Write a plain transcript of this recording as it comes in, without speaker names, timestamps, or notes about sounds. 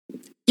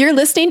You're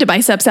listening to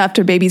Biceps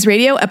After Babies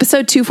Radio,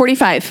 episode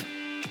 245.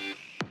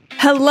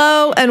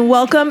 Hello and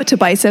welcome to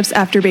Biceps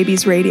After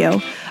Babies Radio,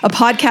 a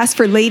podcast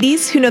for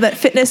ladies who know that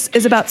fitness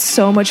is about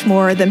so much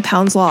more than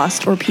pounds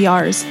lost or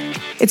PRs.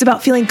 It's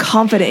about feeling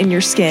confident in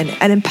your skin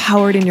and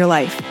empowered in your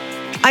life.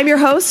 I'm your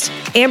host,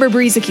 Amber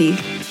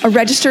Brueseke, a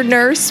registered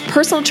nurse,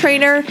 personal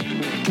trainer,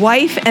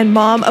 wife, and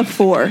mom of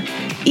 4.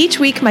 Each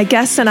week, my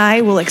guests and I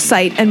will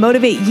excite and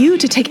motivate you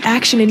to take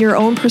action in your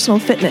own personal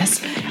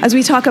fitness as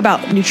we talk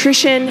about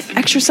nutrition,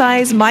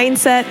 exercise,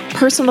 mindset,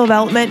 personal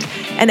development,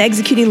 and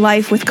executing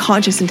life with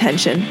conscious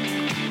intention.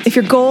 If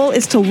your goal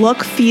is to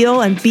look,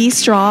 feel, and be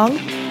strong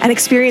and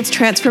experience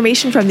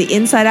transformation from the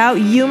inside out,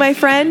 you, my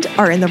friend,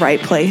 are in the right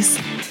place.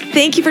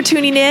 Thank you for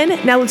tuning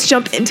in. Now let's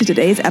jump into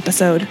today's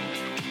episode.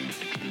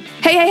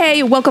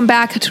 Hey, welcome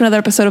back to another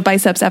episode of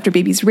Biceps After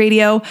Babies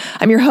Radio.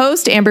 I'm your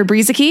host, Amber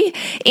Brueseke,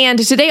 and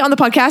today on the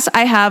podcast,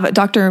 I have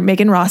Dr.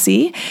 Megan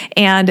Rossi,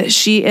 and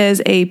she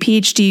is a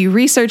PhD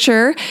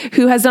researcher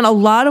who has done a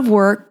lot of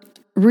work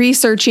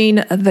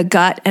researching the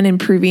gut and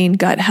improving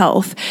gut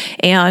health.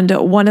 And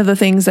one of the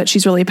things that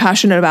she's really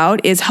passionate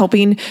about is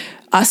helping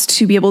us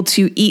to be able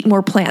to eat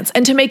more plants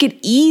and to make it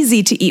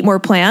easy to eat more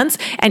plants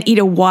and eat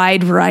a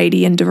wide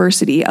variety and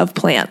diversity of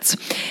plants.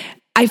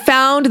 I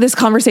found this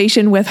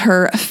conversation with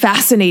her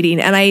fascinating,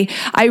 and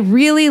I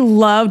really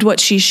loved what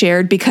she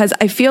shared because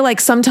I feel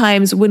like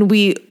sometimes when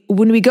we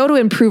go to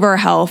improve our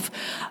health,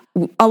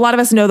 a lot of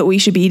us know that we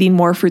should be eating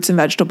more fruits and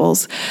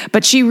vegetables,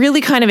 but she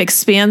really kind of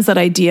expands that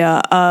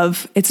idea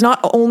of it's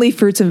not only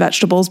fruits and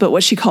vegetables, but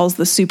what she calls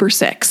the super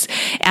six.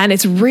 And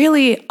it's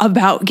really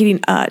about getting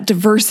a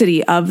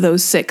diversity of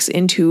those six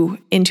into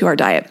our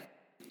diet.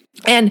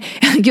 And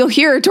you'll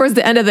hear towards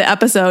the end of the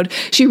episode,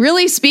 she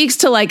really speaks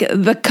to like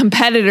the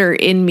competitor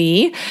in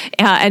me,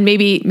 and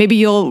maybe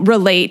you'll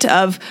relate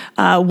of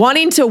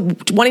wanting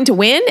to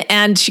win.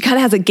 And she kind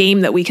of has a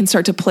game that we can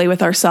start to play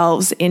with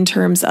ourselves in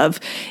terms of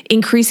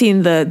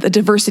increasing the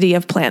diversity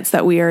of plants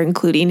that we are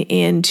including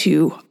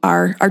into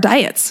our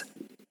diets.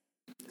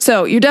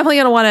 So you're definitely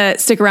going to want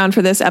to stick around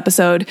for this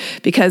episode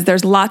because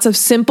there's lots of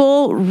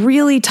simple,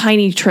 really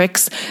tiny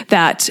tricks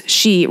that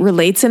she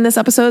relates in this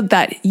episode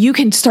that you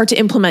can start to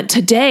implement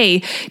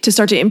today to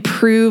start to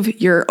improve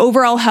your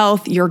overall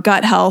health, your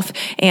gut health,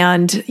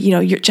 and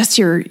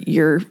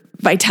your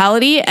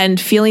vitality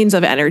and feelings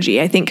of energy.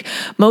 I think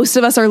most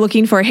of us are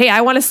looking for, hey,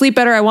 I want to sleep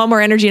better, I want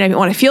more energy, and I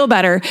want to feel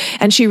better.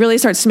 And she really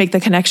starts to make the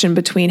connection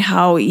between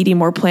how eating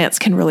more plants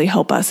can really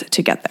help us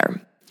to get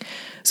there.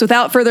 So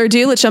without further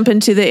ado, let's jump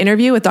into the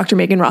interview with Dr.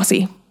 Megan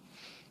Rossi.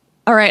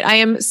 All right. I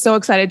am so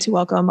excited to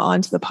welcome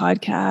onto the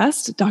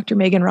podcast, Dr.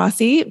 Megan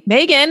Rossi.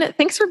 Megan,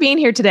 thanks for being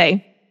here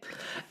today.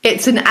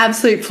 It's an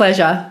absolute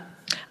pleasure.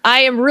 I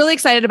am really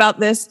excited about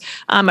this.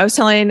 I was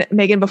telling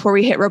Megan before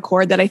we hit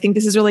record that I think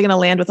this is really going to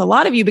land with a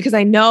lot of you because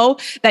I know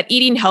that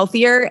eating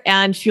healthier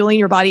and fueling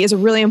your body is a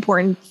really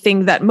important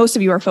thing that most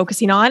of you are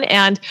focusing on.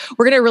 And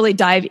we're going to really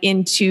dive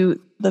into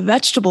the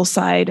vegetable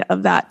side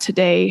of that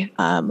today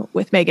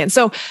with Megan.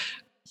 So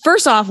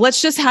first off,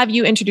 let's just have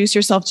you introduce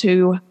yourself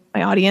to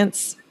my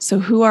audience. So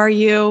who are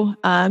you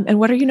and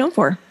what are you known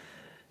for?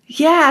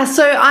 Yeah,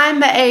 so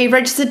I'm a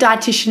registered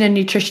dietitian and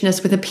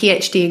nutritionist with a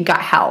PhD in gut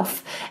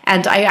health,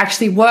 and I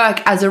actually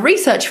work as a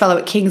research fellow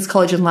at King's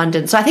College in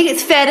London. So I think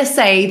it's fair to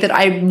say that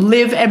I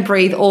live and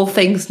breathe all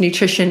things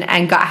nutrition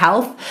and gut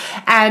health.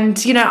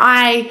 And, you know,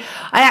 I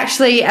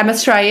actually am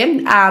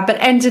Australian, but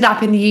ended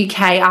up in the UK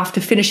after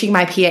finishing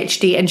my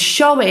PhD and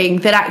showing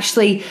that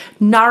actually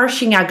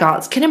nourishing our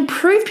guts can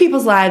improve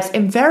people's lives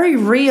in very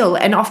real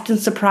and often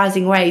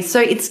surprising ways. So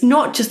it's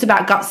not just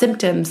about gut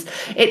symptoms.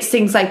 It's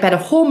things like better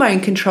hormone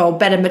control,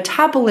 better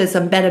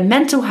metabolism, better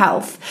mental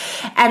health.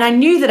 And I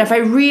knew that if I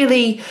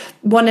really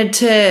wanted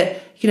to,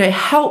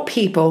 help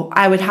people,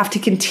 I would have to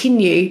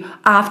continue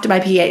after my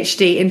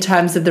PhD in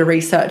terms of the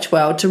research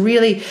world to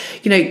really,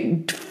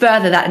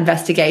 further that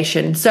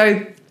investigation.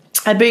 So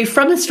I moved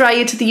from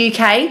Australia to the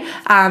UK,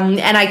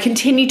 and I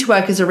continue to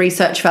work as a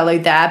research fellow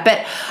there.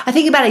 But I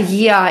think about a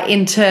year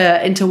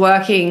into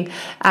working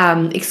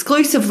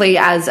exclusively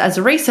as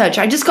a researcher,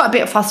 I just got a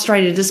bit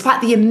frustrated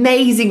despite the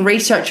amazing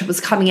research that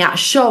was coming out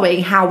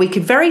showing how we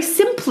could very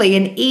simply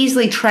and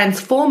easily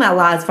transform our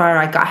lives via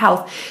our gut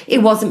health.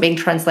 It wasn't being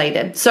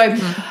translated. So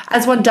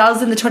as one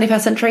does in the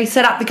 21st century,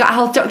 set up the Gut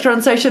Health Doctor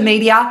on social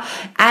media,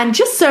 and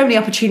just so many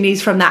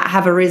opportunities from that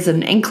have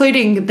arisen,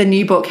 including the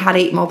new book, How to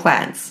Eat More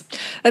Plants.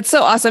 That's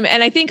so awesome.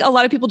 And I think a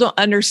lot of people don't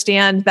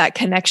understand that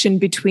connection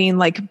between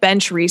like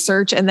bench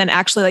research and then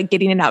actually like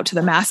getting it out to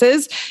the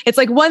masses. It's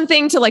like one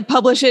thing to like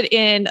publish it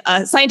in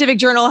a scientific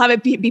journal, have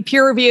it be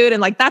peer reviewed,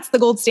 and like that's the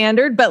gold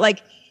standard. But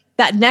like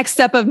that next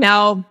step of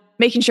now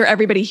making sure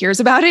everybody hears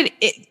about it,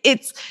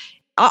 it's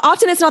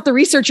often it's not the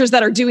researchers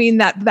that are doing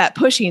that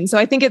pushing. So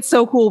I think it's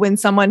so cool when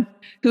someone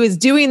who is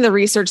doing the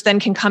research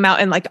then can come out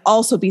and like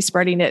also be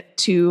spreading it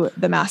to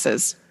the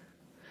masses.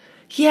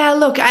 Yeah,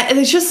 look,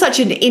 there's just such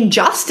an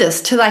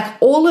injustice to like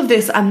all of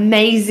this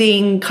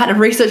amazing kind of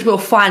research we're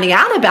finding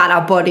out about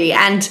our body.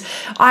 And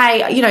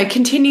I,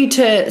 continue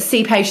to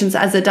see patients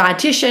as a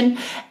dietitian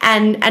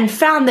and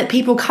found that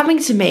people coming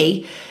to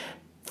me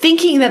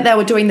thinking that they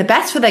were doing the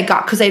best for their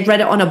gut because they'd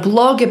read it on a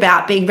blog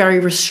about being very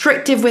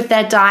restrictive with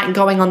their diet and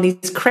going on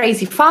these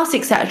crazy fasts,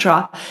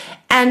 etc.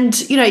 And,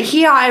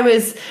 here I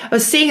was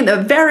seeing the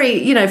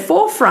very,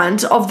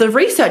 forefront of the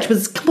research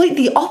was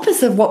completely the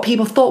opposite of what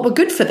people thought were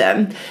good for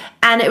them.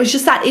 And it was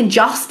just that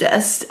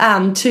injustice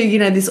to,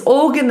 this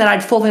organ that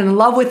I'd fallen in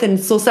love with and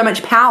saw so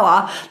much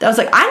power that I was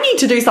like, I need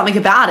to do something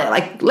about it.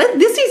 Like,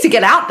 this needs to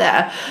get out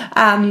there.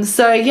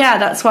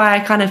 That's why I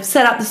kind of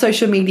set up the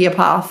social media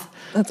path.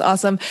 That's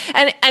awesome.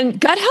 And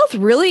gut health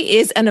really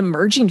is an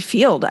emerging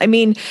field. I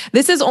mean,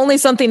 this is only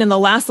something in the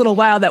last little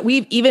while that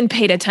we've even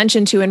paid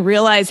attention to and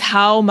realized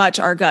how much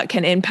our gut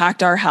can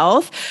impact our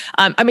health.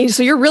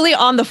 So you're really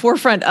on the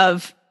forefront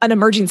of an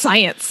emerging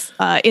science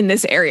in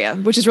this area,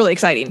 which is really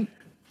exciting.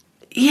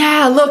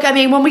 Yeah, look,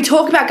 when we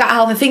talk about gut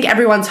health, I think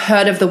everyone's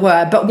heard of the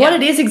word, but what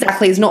it is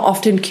exactly is not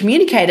often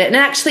communicated. And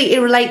actually, it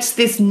relates to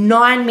this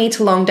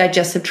 9-meter long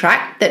digestive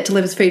tract that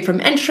delivers food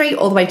from entry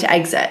all the way to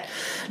exit.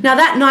 Now,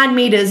 that 9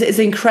 meters is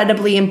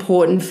incredibly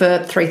important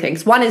for 3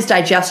 things. One is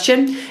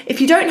digestion.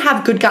 If you don't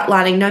have good gut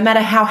lining, no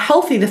matter how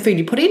healthy the food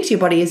you put into your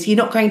body is, you're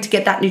not going to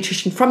get that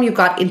nutrition from your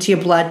gut into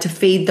your blood to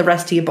feed the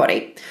rest of your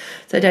body.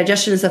 So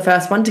digestion is the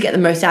first one to get the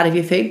most out of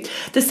your food.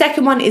 The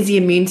second one is the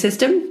immune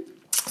system.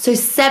 So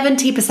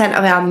 70%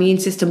 of our immune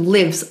system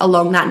lives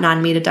along that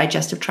 9-meter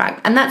digestive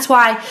tract. And that's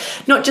why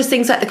not just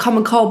things like the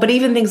common cold, but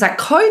even things like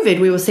COVID,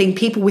 we were seeing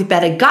people with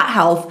better gut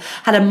health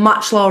had a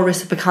much lower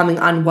risk of becoming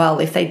unwell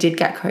if they did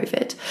get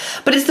COVID.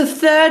 But it's the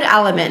third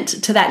element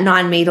to that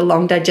 9-meter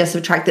long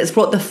digestive tract that's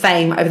brought the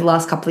fame over the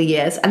last couple of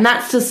years. And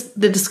that's just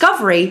the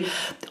discovery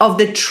of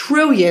the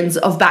trillions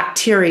of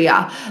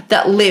bacteria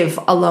that live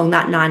along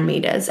that 9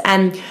 meters.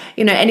 And,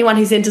 anyone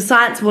who's into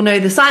science will know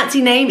the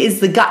sciencey name is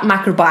the gut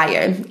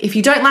microbiome. If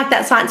you don't like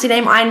that sciencey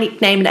name, I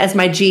nickname it as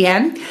my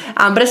GM.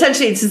 But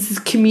essentially, it's this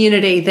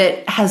community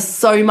that has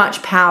so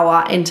much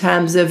power in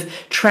terms of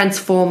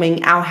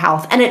transforming our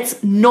health. And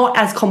it's not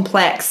as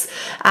complex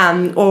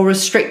or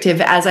restrictive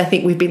as I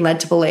think we've been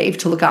led to believe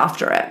to look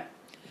after it.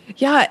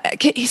 Yeah.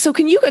 So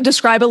can you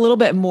describe a little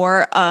bit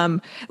more,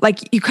 like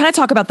you kind of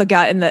talk about the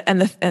gut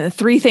and the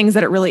 3 things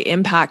that it really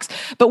impacts.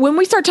 But when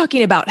we start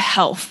talking about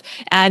health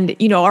and,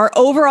 our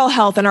overall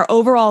health and our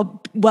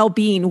overall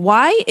well-being,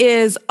 why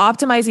is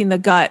optimizing the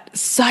gut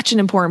such an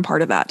important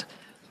part of that?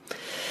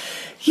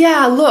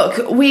 Yeah,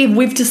 look,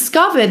 we've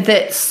discovered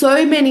that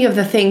so many of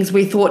the things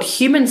we thought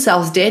human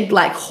cells did,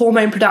 like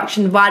hormone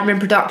production, vitamin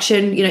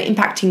production,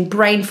 impacting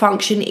brain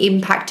function,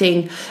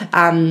 impacting,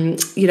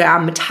 our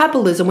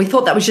metabolism, we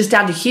thought that was just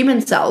down to human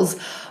cells.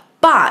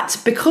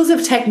 But because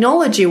of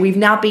technology, we've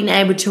now been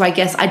able to,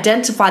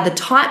 identify the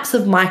types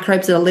of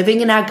microbes that are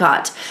living in our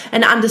gut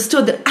and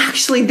understood that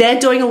actually they're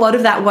doing a lot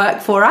of that work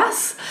for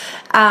us.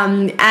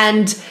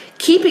 And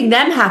keeping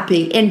them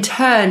happy, in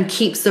turn,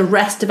 keeps the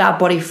rest of our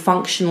body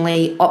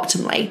functionally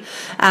optimally.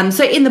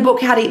 So in the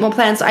book, How to Eat More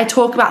Plants, I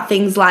talk about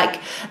things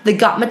like the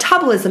gut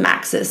metabolism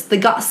axis, the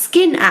gut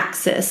skin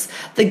axis,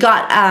 the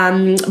gut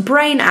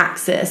brain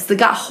axis, the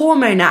gut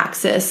hormone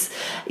axis,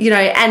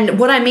 and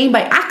what I mean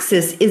by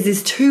axis is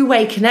this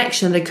 2-way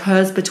connection that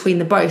occurs between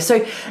the both.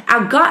 So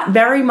our gut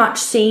very much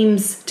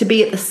seems to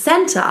be at the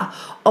center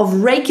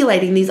of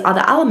regulating these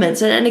other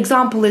elements. And an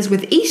example is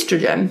with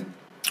estrogen.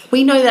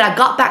 We know that our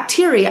gut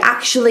bacteria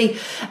actually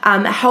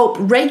help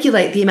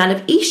regulate the amount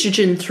of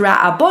estrogen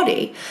throughout our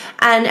body.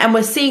 And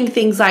we're seeing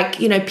things like,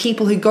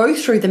 people who go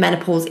through the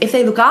menopause, if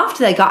they look after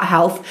their gut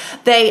health,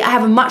 they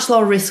have a much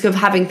lower risk of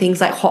having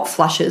things like hot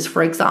flushes,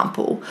 for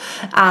example.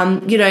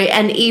 And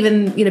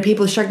even,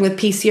 people struggling with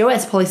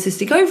PCOS,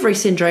 polycystic ovary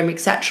syndrome,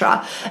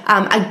 etc.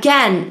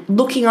 Again,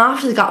 looking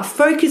after the gut,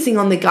 focusing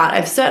on the gut,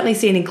 I've certainly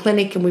seen in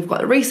clinic, and we've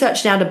got the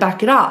research now to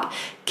back it up,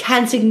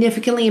 can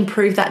significantly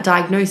improve that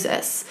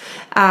diagnosis.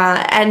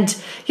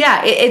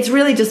 It's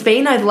really just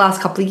been over the last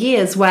couple of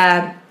years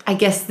where I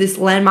guess this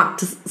landmark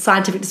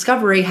scientific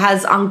discovery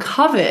has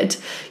uncovered,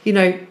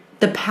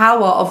 the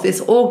power of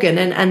this organ.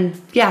 And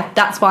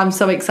that's why I'm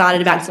so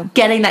excited about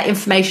getting that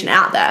information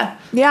out there.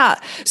 Yeah.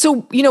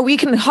 So, we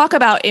can talk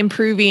about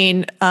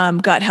improving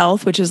gut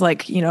health, which is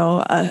like,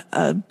 a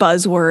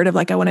buzzword of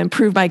like, I want to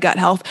improve my gut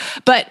health.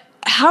 But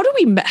how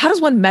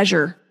does one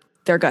measure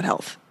their gut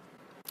health?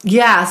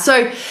 Yeah.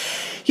 So,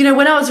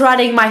 when I was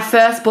writing my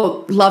first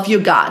book, Love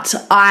Your Gut,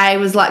 I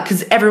was like,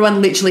 because everyone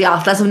literally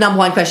asked, that's the number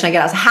one question I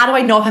get asked, how do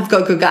I know if I've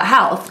got good gut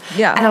health?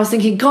 Yeah. And I was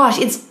thinking, gosh,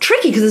 it's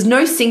tricky because there's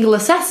no single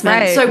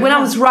assessment. Right. So when I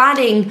was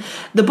writing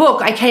the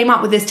book, I came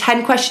up with this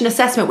 10-question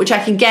assessment, which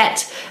I can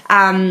get,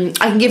 I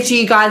can give to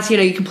you guys,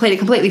 you complete it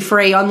completely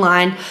free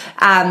online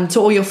to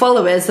all your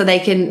followers so they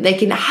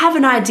can have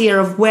an idea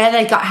of where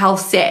their gut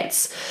health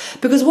sits.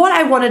 Because what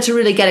I wanted to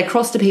really get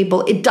across to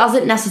people, it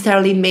doesn't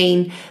necessarily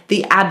mean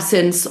the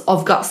absence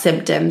of gut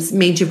symptoms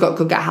means you've got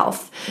good gut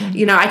health.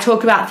 Mm-hmm. I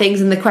talk about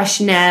things in the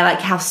questionnaire like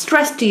how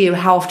stressed are you,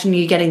 how often are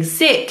you getting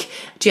sick,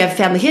 Do you have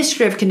family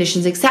history of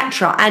conditions,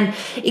 etc.? And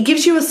it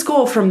gives you a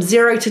score from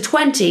 0 to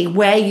 20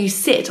 where you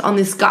sit on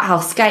this gut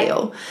health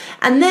scale.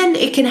 And then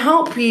it can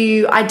help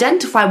you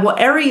identify what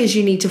areas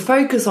you need to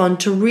focus on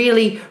to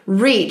really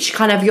reach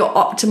kind of your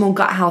optimal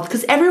gut health,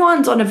 because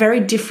everyone's on a very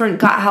different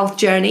gut health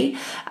journey.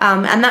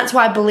 And that's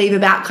why I believe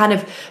about kind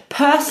of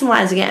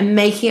personalizing it and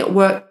making it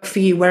work for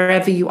you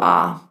wherever you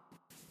are.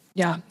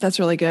 Yeah, that's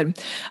really good.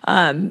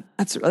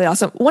 That's really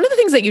awesome. One of the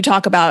things that you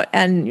talk about,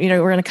 and we're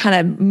going to kind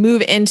of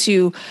move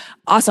into,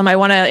 awesome, I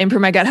want to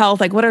improve my gut health.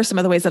 Like, what are some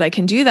of the ways that I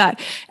can do that?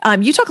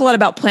 You talk a lot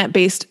about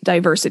plant-based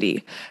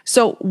diversity.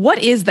 So what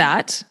is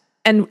that?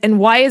 And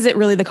why is it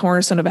really the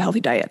cornerstone of a healthy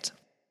diet?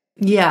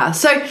 Yeah,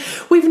 so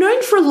we've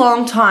known for a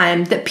long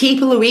time that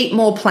people who eat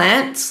more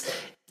plants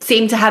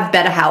seem to have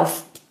better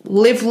health,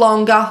 live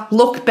longer,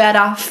 look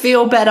better,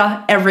 feel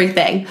better,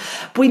 everything.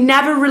 We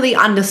never really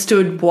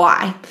understood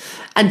why.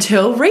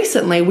 Until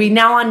recently, we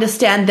now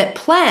understand that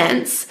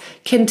plants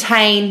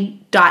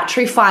contain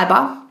dietary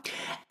fiber,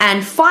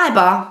 and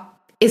fiber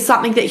is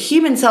something that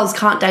human cells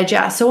can't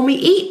digest. So when we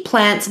eat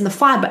plants and the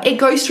fiber, it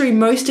goes through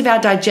most of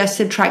our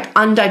digestive tract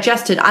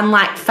undigested,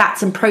 unlike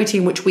fats and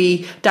protein, which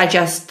we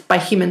digest by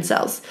human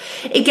cells.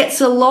 It gets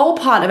to the lower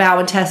part of our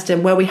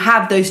intestine where we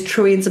have those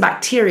trillions of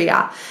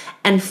bacteria.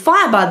 And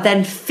fiber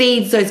then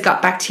feeds those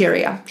gut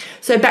bacteria.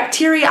 So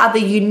bacteria are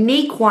the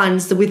unique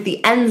ones with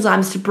the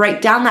enzymes to break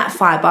down that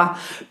fiber,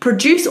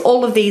 produce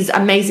all of these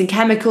amazing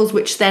chemicals,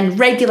 which then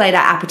regulate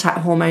our appetite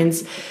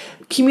hormones,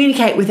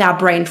 communicate with our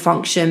brain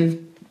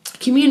function,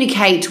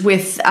 communicate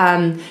with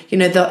our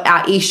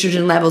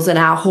estrogen levels and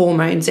our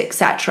hormones,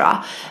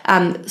 etc.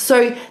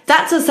 So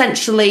that's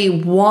essentially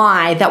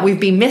why that we've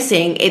been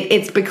missing.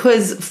 It's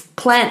because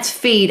plants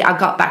feed our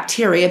gut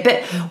bacteria.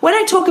 But when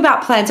I talk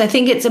about plants, I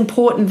think it's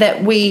important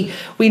that we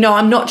know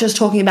I'm not just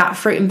talking about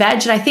fruit and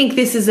veg. And I think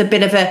this is a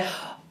bit of a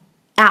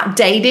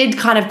outdated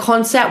kind of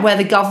concept where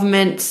the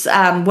governments,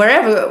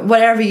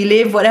 wherever you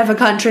live, whatever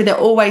country, they're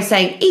always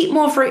saying, eat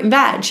more fruit and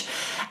veg.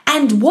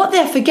 And what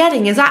they're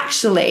forgetting is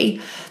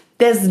actually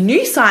there's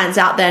new science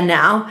out there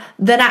now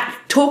that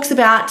talks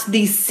about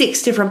these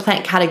 6 different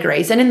plant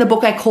categories. And in the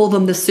book, I call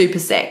them the Super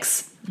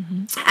 6.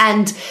 Mm-hmm.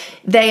 And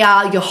they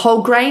are your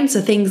whole grains,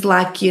 so things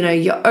like,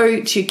 your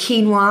oats, your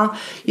quinoa.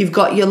 You've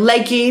got your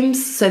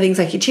legumes, so things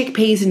like your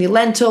chickpeas and your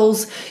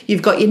lentils.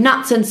 You've got your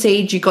nuts and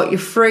seeds. You've got your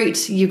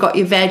fruit. You've got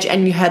your veg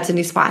and your herbs and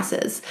your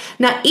spices.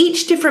 Now,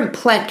 each different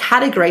plant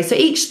category, so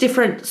each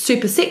different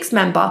Super 6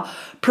 member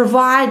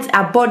provides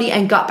our body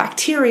and gut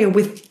bacteria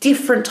with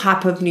different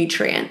type of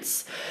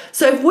nutrients.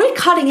 So if we're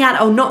cutting out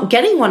or not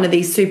getting one of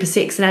these Super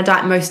 6 in our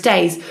diet most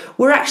days,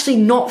 we're actually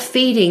not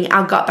feeding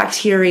our gut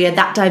bacteria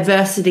that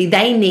diversity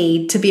they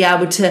need to be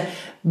able to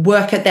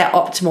work at their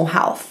optimal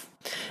health.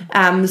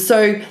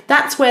 So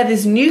that's where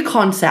this new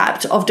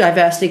concept of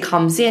diversity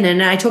comes in.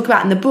 And I talk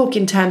about in the book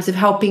in terms of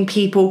helping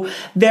people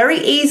very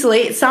easily.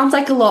 It sounds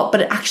like a lot,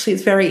 but actually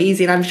it's very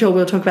easy. And I'm sure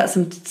we'll talk about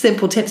some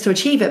simple tips to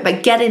achieve it,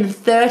 but get in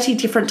 30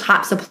 different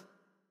types of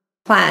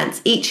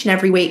plants each and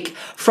every week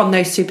from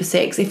those Super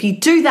 6. If you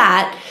do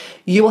that,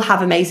 you will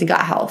have amazing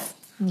gut health.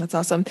 That's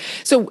awesome.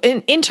 So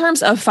in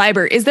terms of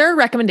fiber, is there a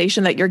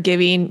recommendation that you're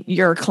giving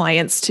your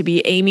clients to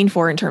be aiming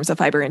for in terms of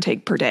fiber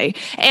intake per day?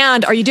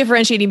 And are you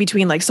differentiating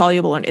between like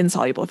soluble and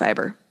insoluble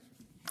fiber?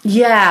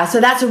 Yeah, so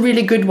that's a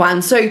really good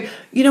one. So,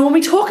 when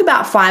we talk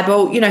about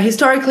fiber,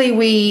 historically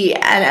we,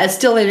 and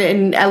still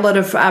in a lot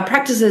of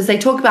practices, they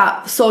talk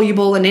about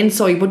soluble and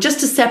insoluble just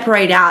to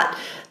separate out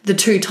the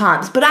 2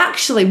 types. But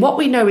actually what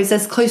we know is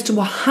there's close to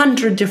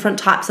 100 different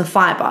types of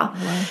fiber.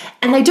 Wow.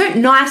 And they don't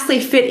nicely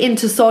fit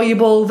into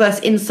soluble versus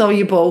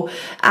insoluble.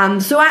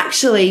 So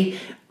actually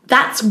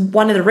that's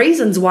one of the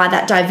reasons why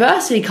that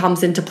diversity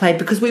comes into play,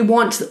 because we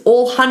want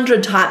all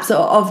 100 types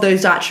of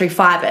those dietary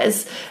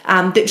fibers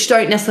that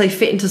don't necessarily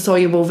fit into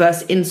soluble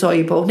versus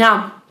insoluble.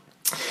 Now,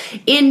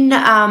 in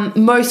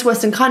most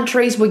Western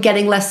countries, we're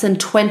getting less than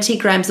 20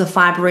 grams of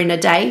fiber in a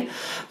day.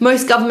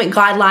 Most government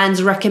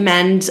guidelines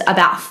recommend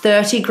about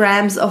 30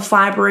 grams of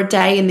fiber a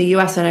day. In the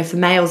US, I know for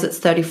males, it's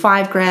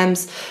 35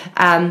 grams.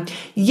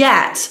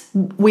 Yet,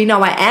 we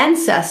know our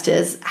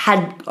ancestors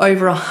had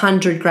over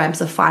 100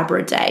 grams of fiber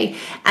a day.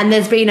 And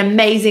there's been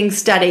amazing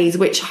studies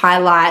which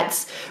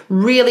highlights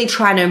really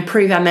trying to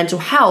improve our mental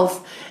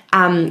health.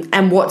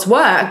 And what's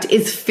worked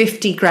is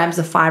 50 grams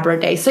of fiber a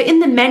day. So in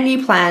the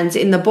menu plans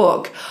in the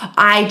book,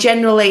 I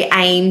generally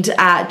aimed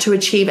to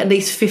achieve at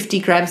least 50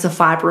 grams of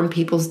fiber in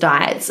people's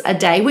diets a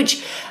day,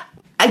 which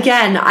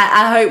again,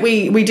 I hope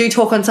we do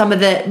talk on some of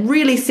the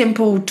really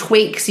simple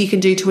tweaks you can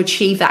do to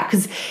achieve that,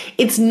 because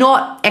it's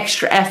not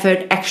extra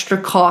effort,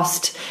 extra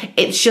cost.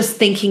 It's just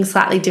thinking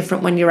slightly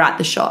different when you're at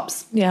the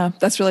shops. Yeah,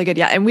 that's really good.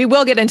 Yeah, and we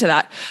will get into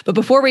that. But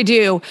before we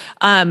do,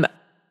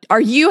 are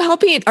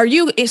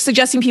you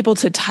suggesting people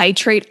to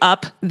titrate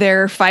up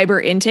their fiber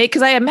intake?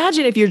 Because I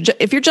imagine if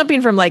you're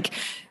jumping from like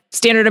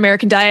standard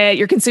American diet,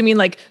 you're consuming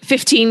like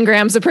 15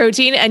 grams of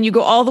protein and you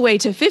go all the way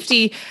to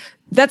 50,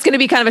 that's going to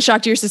be kind of a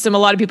shock to your system. A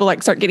lot of people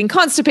like start getting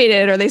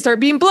constipated or they start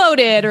being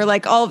bloated or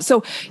like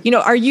so,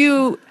 are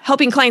you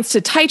helping clients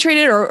to titrate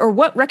it or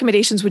what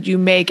recommendations would you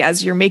make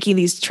as you're making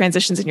these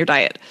transitions in your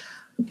diet?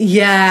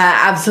 Yeah,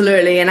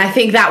 absolutely. And I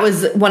think that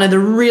was one of the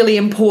really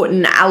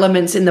important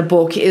elements in the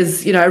book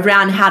is,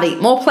 around how to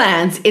eat more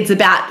plants. It's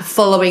about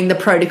following the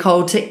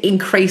protocol to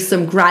increase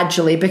them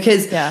gradually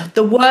because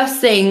the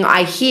worst thing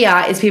I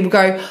hear is people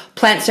go,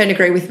 plants don't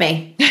agree with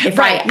me. If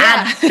I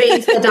add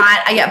beans to the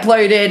diet, I get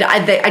bloated.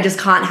 I just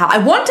can't have. I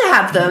want to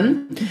have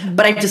them,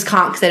 but I just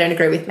can't because they don't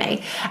agree with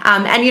me.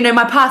 And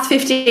my past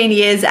 15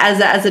 years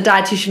as a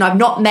dietitian, I've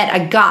not met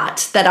a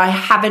gut that I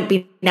haven't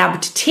been able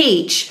to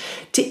teach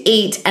to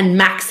eat and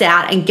max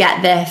out and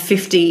get their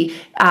 50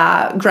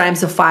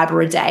 grams of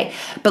fiber a day.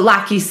 But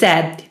like you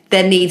said,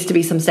 there needs to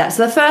be some steps.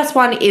 So the first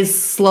one is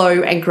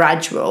slow and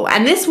gradual.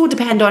 And this will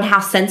depend on how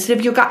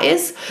sensitive your gut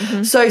is.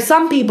 So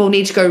some people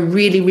need to go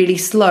really, really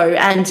slow.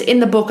 And in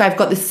the book, I've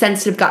got this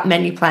sensitive gut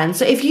menu plan.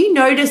 So if you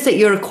notice that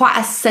you're quite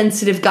a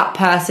sensitive gut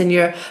person,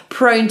 you're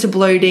prone to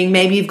bloating,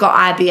 maybe you've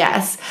got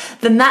IBS,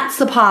 then that's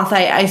the path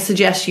I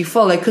suggest you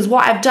follow. Because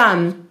what I've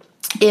done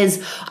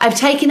is I've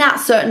taken out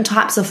certain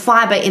types of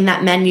fiber in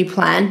that menu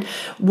plan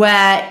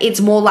where it's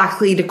more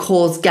likely to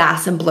cause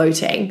gas and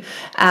bloating.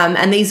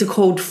 And these are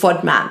called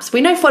FODMAPs.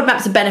 We know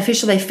FODMAPs are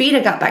beneficial. They feed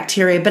a gut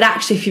bacteria, but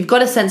actually if you've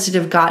got a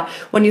sensitive gut,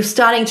 when you're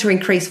starting to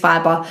increase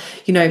fiber,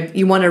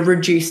 you want to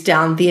reduce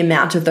down the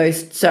amount of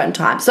those certain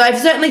types. So I've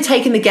certainly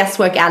taken the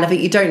guesswork out of it.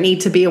 You don't need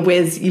to be a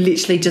whiz. You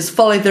literally just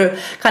follow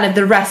the kind of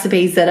the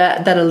recipes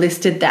that are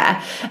listed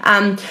there.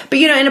 But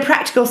in a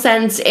practical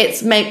sense,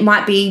 it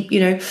might be,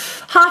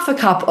 half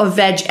a cup of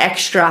veg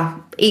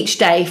extra each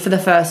day for the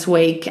first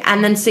week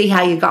and then see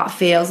how your gut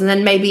feels and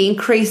then maybe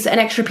increase an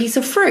extra piece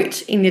of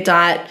fruit in your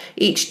diet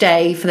each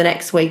day for the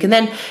next week and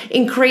then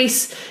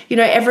increase,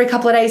 every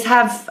couple of days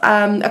have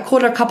a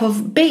quarter cup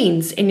of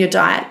beans in your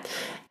diet.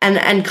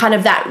 And kind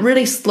of that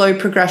really slow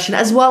progression,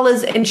 as well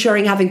as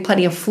ensuring having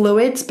plenty of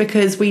fluids,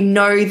 because we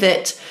know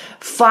that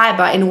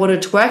fiber, in order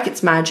to work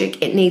its magic,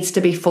 it needs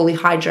to be fully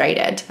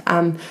hydrated.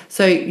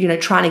 So,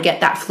 trying to get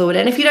that fluid.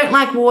 And if you don't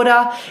like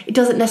water, it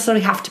doesn't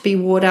necessarily have to be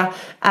water.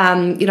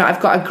 I've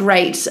got a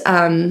great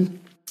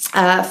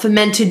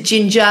fermented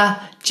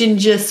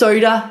ginger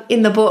soda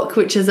in the book,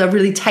 which is a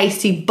really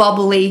tasty,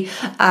 bubbly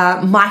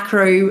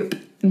micro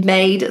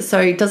made, so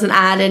it doesn't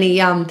add any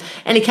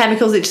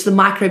chemicals. It's just the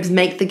microbes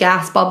make the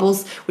gas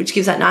bubbles, which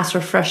gives that nice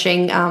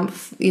refreshing mouth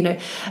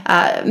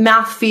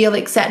feel,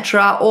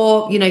 etc.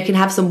 Or you can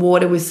have some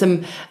water with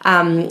some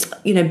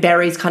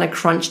berries kind of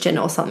crunched in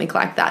or something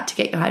like that to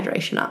get your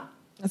hydration up.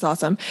 That's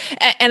awesome.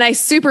 And I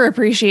super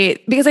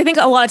appreciate, because I think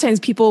a lot of times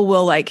people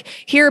will like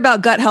hear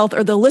about gut health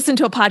or they'll listen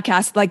to a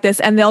podcast like this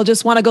and they'll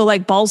just want to go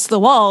like balls to the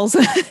walls.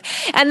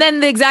 And then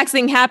the exact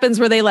thing happens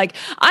where they like,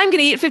 I'm going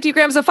to eat 50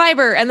 grams of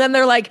fiber. And then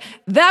they're like,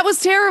 that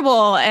was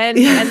terrible. And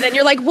then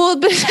you're like, well,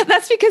 but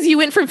that's because you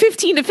went from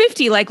 15 to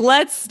 50. Like,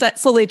 let's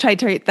slowly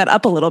titrate that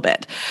up a little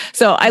bit.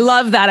 So I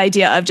love that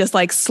idea of just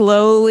like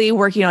slowly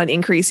working on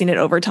increasing it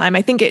over time.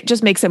 I think it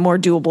just makes it more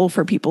doable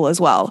for people as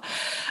well.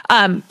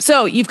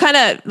 So you've kind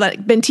of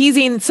like been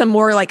teasing some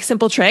more like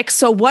simple tricks.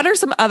 So what are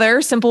some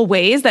other simple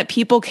ways that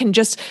people can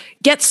just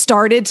get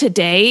started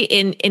today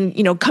in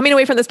coming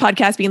away from this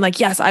podcast being like,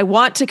 yes, I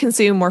want to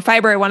consume more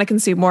fiber. I want to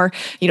consume more,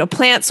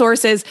 plant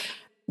sources.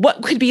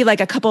 What could be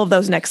like a couple of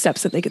those next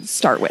steps that they could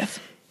start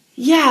with?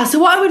 Yeah, so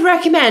what I would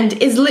recommend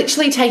is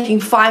literally taking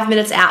 5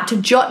 minutes out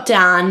to jot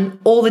down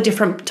all the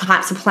different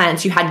types of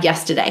plants you had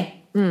yesterday.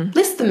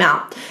 List them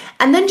out.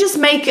 And then just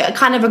make a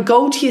kind of a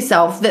goal to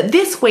yourself that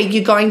this week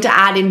you're going to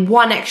add in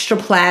one extra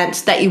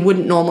plant that you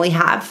wouldn't normally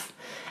have.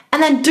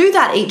 And then do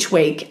that each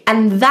week.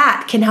 And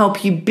that can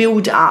help you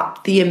build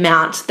up the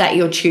amount that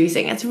you're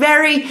choosing. It's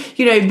very,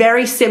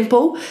 very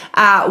simple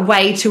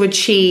way to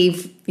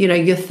achieve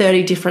your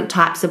 30 different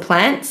types of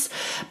plants.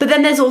 But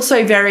then there's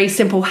also very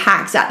simple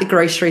hacks at the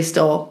grocery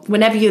store.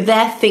 Whenever you're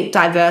there, think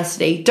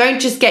diversity. Don't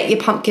just get your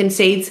pumpkin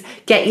seeds,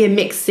 get your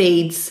mixed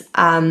seeds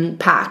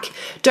pack.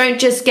 Don't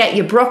just get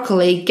your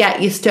broccoli,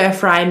 get your stir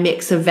fry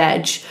mix of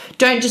veg.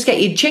 Don't just get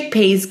your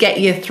chickpeas,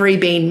 get your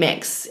 3-bean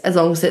mix, as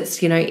long as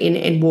it's,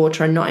 in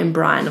water and not in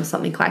brine or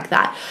something like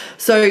that.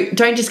 So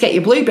don't just get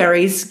your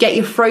blueberries, get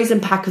your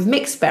frozen pack of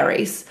mixed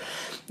berries.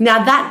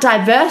 Now that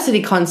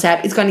diversity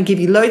concept is going to give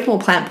you loads more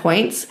plant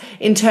points,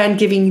 in turn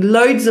giving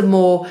loads of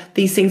more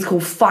these things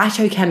called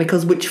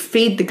phytochemicals, which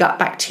feed the gut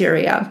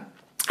bacteria,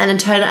 and in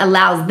turn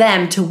allows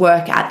them to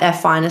work at their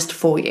finest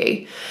for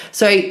you.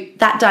 So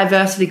that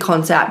diversity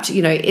concept,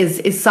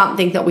 is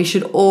something that we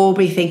should all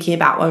be thinking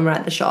about when we're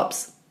at the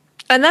shops.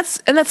 And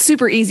that's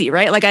super easy,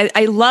 right? Like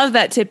I love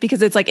that tip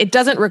because it's like, it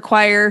just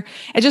requires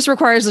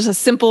just a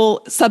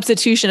simple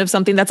substitution of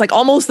something that's like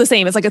almost the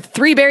same. It's like a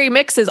 3-berry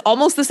mix is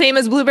almost the same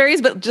as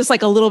blueberries, but just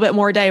like a little bit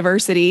more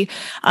diversity.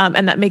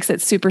 And that makes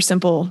it super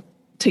simple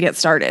to get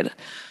started.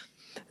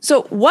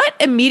 So so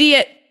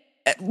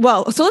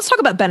let's talk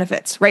about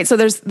benefits, right? So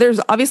there's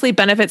obviously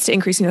benefits to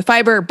increasing the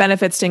fiber,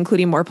 benefits to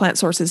including more plant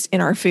sources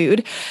in our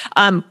food.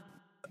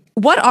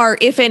 What are,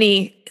 if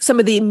any, some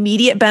of the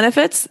immediate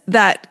benefits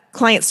that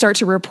clients start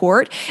to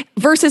report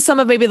versus some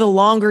of maybe the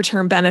longer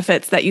term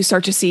benefits that you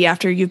start to see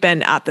after you've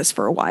been at this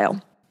for a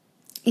while?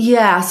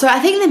 Yeah, so I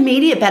think the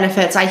immediate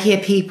benefits, I hear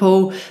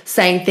people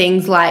saying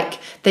things like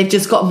they've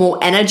just got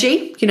more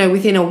energy,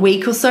 within a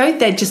week or so.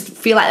 They just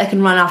feel like they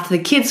can run after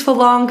the kids for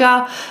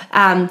longer.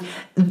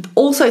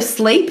 Also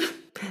sleep.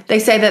 They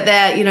say that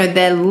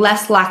they're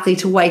less likely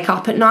to wake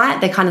up at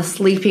night. They're kind of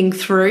sleeping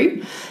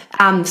through.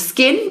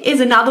 Skin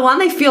is another one.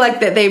 They feel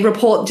like that they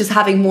report just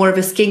having more of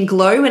a skin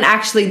glow, and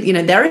actually,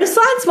 there is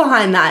science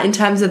behind that in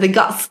terms of the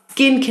gut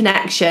skin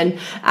connection,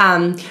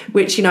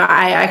 which,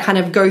 I kind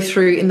of go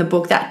through in the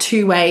book, that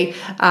two-way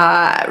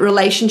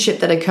relationship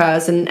that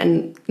occurs,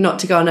 and not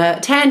to go on a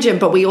tangent,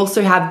 but we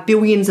also have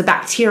billions of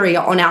bacteria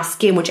on our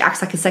skin, which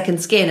acts like a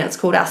second skin. It's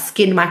called our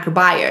skin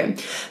microbiome.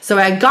 So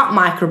our gut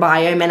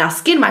microbiome and our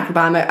skin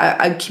microbiome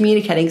are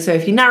communicating. So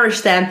if you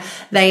nourish them,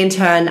 they in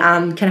turn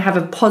can have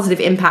a positive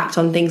impact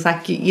on things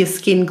like your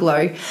skin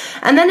glow.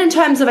 And then in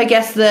terms of, I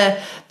guess, the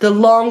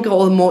longer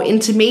or more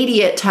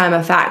intermediate term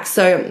effects,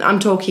 so I'm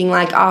talking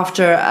like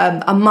after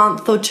a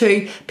month or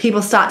two,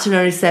 people start to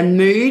notice their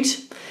mood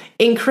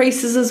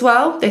increases as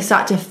well. They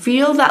start to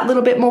feel that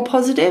little bit more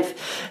positive,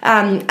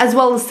 as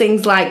well as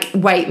things like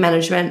weight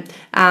management.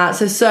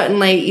 So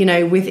certainly,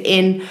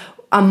 within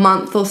a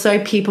month or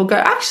so, people go,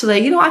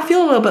 actually, I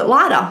feel a little bit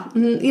lighter.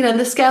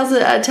 The scales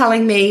are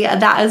telling me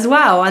that as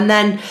well. And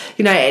then,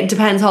 it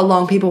depends how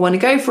long people want to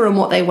go for and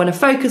what they want to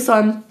focus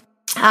on.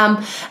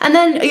 And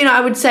then,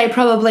 I would say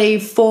probably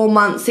 4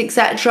 months,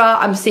 etc.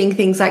 I'm seeing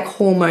things like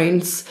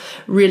hormones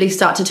really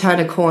start to turn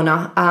a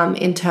corner,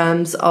 in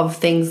terms of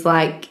things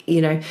like,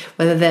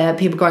 whether they're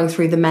people going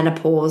through the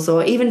menopause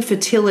or even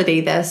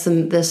fertility. There's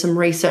some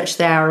research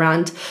there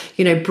around,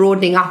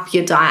 broadening up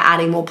your diet,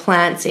 adding more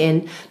plants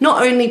in,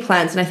 not only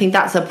plants. And I think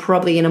that's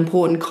probably an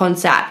important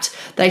concept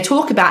that I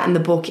talk about in the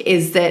book,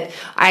 is that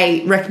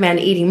I recommend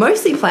eating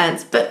mostly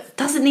plants, but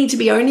doesn't need to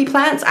be only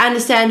plants. I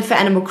understand for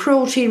animal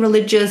cruelty,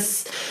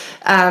 religious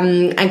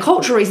and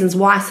cultural reasons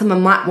why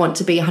someone might want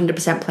to be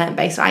 100%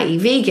 plant-based, i.e.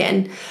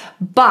 vegan.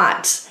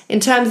 But in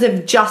terms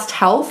of just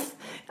health,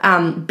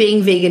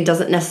 being vegan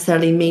doesn't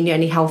necessarily mean you're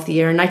any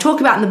healthier. And I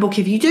talk about in the book,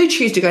 if you do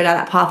choose to go down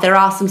that path, there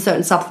are some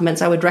certain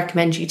supplements I would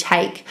recommend you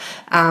take,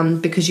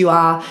 because you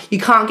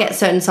can't get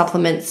certain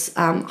supplements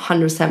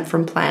 100%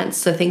 from plants.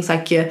 So things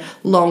like your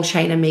long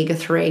chain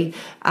omega-3,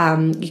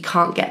 you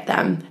can't get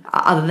them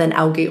other than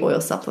algae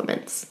oil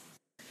supplements.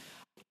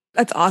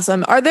 That's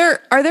awesome. Are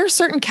there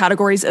certain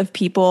categories of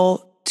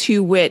people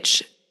to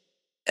which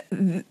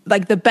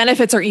like the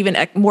benefits are even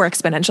more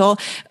exponential?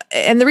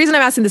 And the reason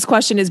I'm asking this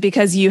question is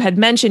because you had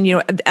mentioned,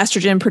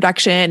 estrogen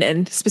production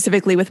and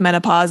specifically with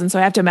menopause. And so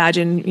I have to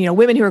imagine,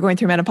 women who are going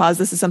through menopause,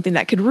 this is something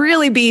that could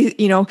really be,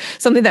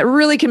 something that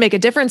really can make a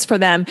difference for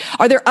them.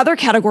 Are there other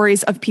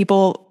categories of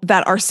people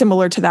that are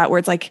similar to that, where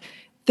it's like,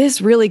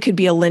 this really could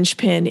be a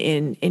linchpin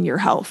in your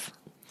health?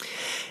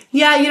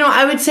 Yeah,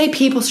 I would say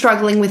people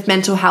struggling with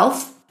mental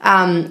health.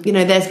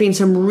 There's been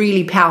some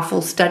really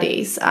powerful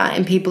studies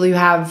in people who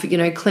have,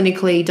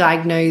 clinically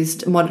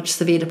diagnosed moderate to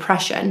severe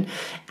depression,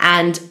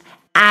 and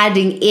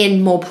adding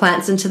in more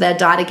plants into their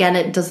diet. Again,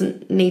 it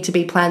doesn't need to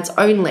be plants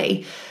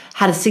only,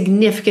 had a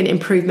significant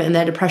improvement in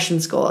their depression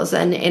scores.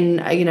 And in,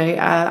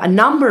 a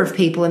number of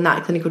people in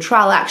that clinical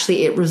trial,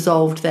 actually it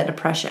resolved their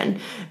depression.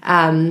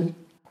 And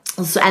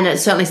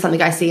it's certainly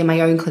something I see in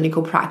my own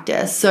clinical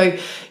practice. So,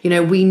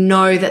 we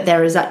know that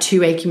there is that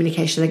two-way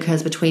communication that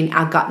occurs between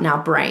our gut and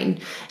our brain.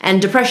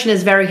 And depression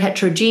is very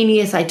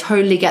heterogeneous. I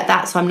totally get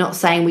that. So I'm not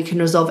saying we can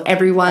resolve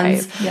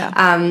everyone's,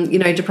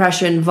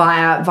 depression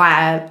via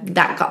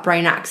that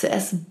gut-brain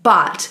axis.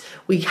 But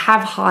we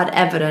have hard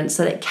evidence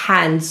that it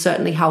can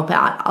certainly help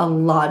out a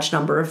large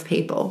number of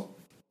people.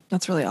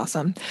 That's really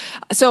awesome.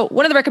 So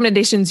one of the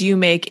recommendations you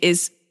make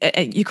is,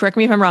 you correct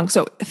me if I'm wrong,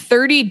 so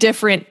 30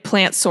 different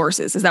plant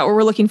sources. Is that what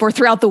we're looking for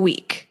throughout the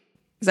week?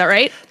 Is that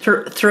right?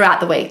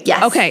 Throughout the week,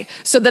 yes. Okay.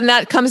 So then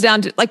that comes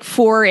down to like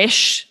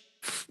 4-ish,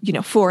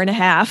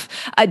 4.5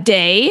 a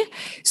day.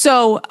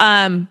 So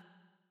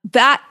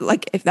that,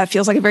 like, if that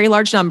feels like a very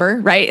large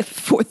number, right?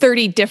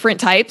 30 different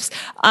types.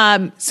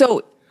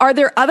 So are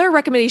there other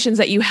recommendations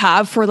that you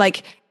have for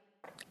like,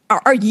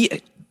 are you...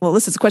 Well,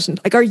 this is a question.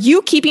 Like, are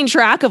you keeping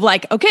track of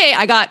like, okay,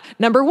 I got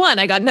number 1,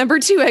 I got number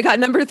 2, I got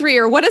number 3,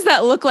 or what does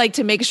that look like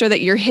to make sure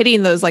that you're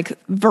hitting those like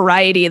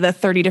variety, the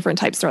 30 different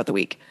types throughout the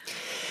week?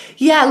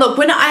 Yeah, look,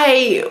 when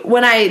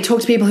I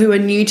talk to people who are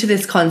new to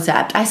this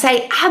concept, I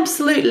say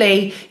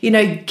absolutely,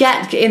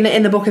 get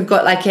in the book. I've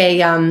got like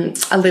a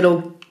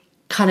little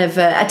kind of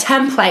a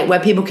template where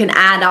people can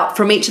add up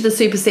from each of the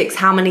Super 6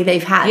 how many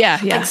they've had. Yeah.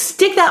 Like,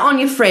 stick that on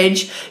your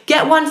fridge,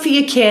 get one for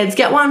your kids,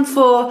 get one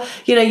for,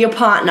 your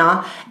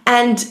partner,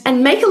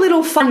 and make a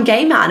little fun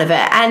game out of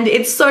it. And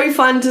it's so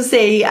fun to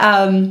see,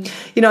 on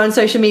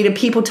social media,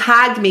 people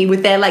tag me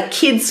with their like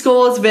kids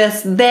scores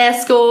versus their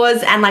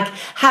scores, and like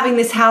having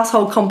this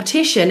household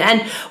competition.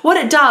 And what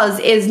it does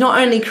is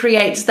not only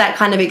creates that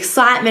kind of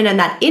excitement and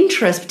that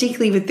interest,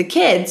 particularly with the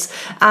kids,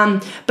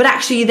 but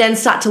actually you then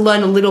start to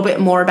learn a little bit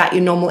more about your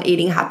your normal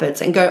eating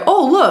habits and go,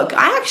 oh, look,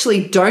 I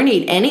actually don't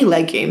eat any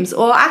legumes,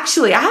 or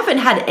actually I haven't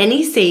had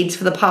any seeds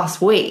for the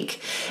past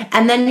week.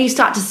 And then you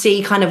start to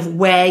see kind of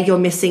where you're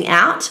missing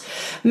out.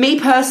 Me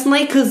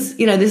personally, because,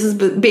 this has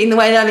been the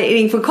way that I've been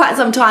eating for quite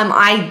some time,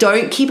 I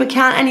don't keep a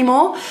count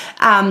anymore.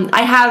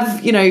 I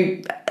have,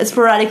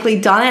 sporadically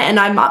done it, and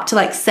I'm up to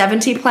like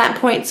 70 plant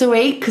points a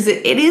week, because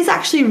it is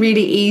actually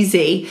really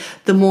easy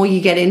the more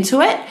you get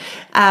into it.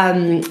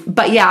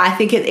 But yeah, I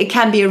think it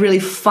can be a really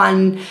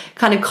fun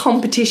kind of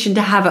competition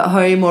to have at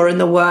home or in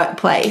the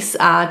workplace,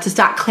 to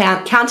start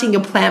counting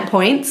your plant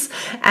points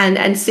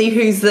and see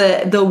who's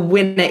the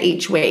winner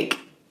each week.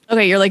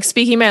 Okay, you're like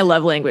speaking my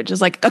love language.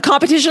 It's like a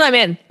competition I'm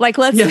in. Like,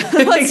 let's do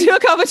a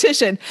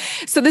competition.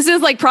 So this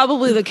is like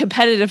probably the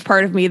competitive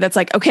part of me that's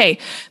like, okay,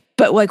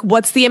 but like,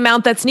 what's the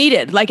amount that's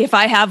needed? Like, if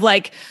I have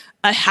like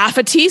a half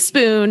a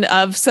teaspoon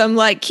of some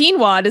like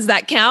quinoa, does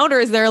that count? Or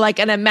is there like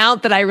an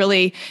amount that I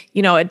really,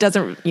 it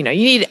doesn't, you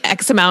need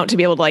X amount to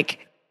be able to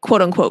like,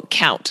 quote unquote,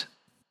 count?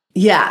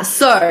 Yeah.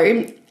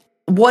 So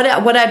what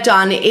I've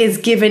done is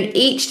given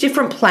each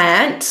different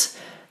plant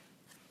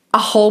a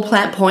whole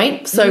plant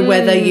point. So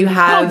whether you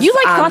have... you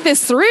thought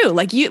this through.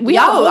 Like we have my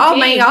God.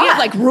 We have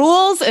like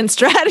rules and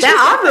strategies. There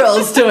are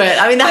rules to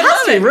it. I mean, there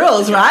has to be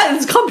rules, right?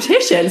 It's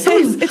competition.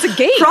 It's a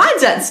game.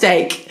 Pride's at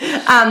stake.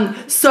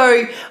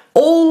 So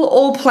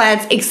all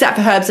plants except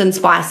for herbs and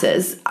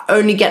spices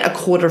only get a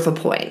quarter of a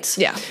point.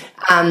 Yeah.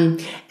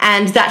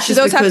 And that's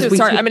just because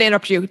sorry, I'm going to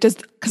interrupt you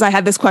because I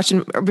had this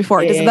question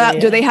before.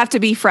 Do they have to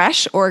be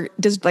fresh, or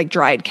does like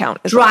dried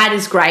count? Dried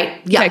is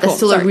great. Yeah, that's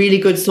still a really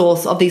good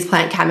source of these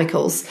plant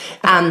chemicals.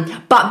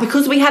 But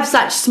because we have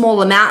such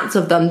small amounts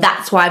of them,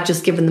 that's why I've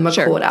just given them a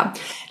quarter.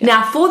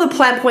 Now, for the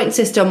plant point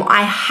system,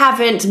 I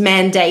haven't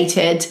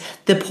mandated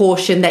the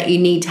portion that you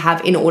need to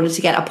have in order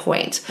to get a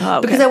point,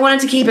 because I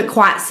wanted to keep it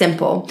quite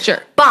simple. Sure.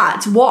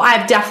 But what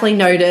I've definitely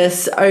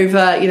noticed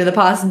over the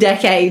past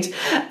decade,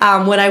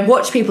 when I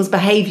watch people's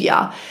behavior,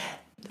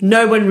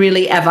 no one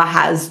really ever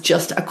has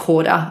just a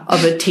quarter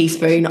of a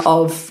teaspoon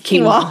of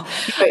quinoa.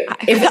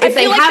 If they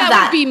feel like have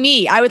that would be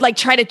me. I would like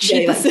try to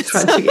cheat the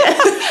system.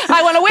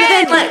 I want to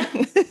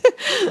win.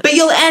 But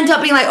you'll end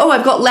up being like, oh,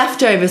 I've got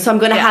leftovers, so I'm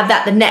going to have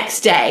that the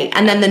next day,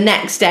 and then the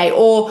next day,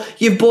 or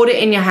you've bought it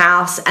in your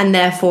house and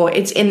therefore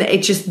it's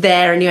just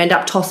there, and you end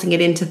up tossing it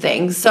into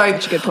things. So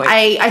that's a good point.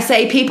 I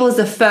say people, as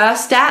the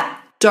first step,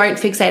 don't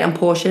fixate on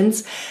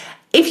portions.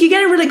 If you're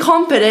getting really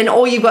confident,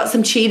 or you've got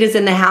some cheaters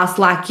in the house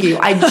like you,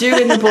 I do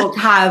in the book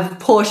have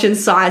portion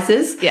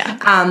sizes,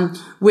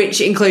 which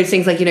includes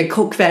things like,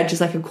 cooked veg is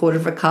like a quarter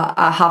of a cup,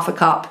 half a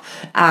cup,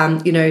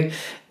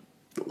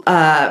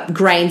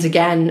 grains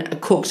again,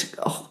 cooked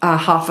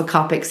half a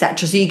cup,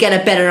 etc. So you get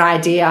a better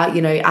idea,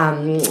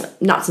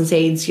 nuts and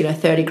seeds,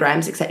 30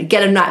 grams, etc. You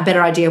get a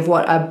better idea of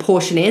what a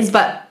portion is,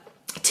 but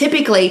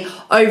typically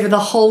over the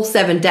whole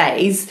 7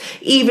 days,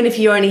 even if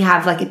you only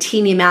have like a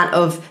teeny amount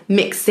of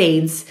mixed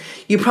seeds,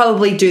 you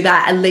probably do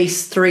that at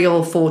least 3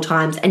 or 4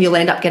 times, and you'll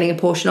end up getting a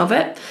portion of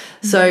it.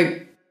 So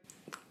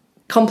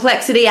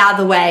complexity out of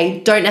the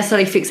way, don't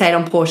necessarily fixate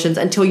on portions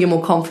until you're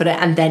more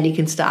confident, and then you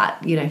can start,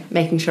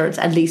 making sure it's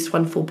at least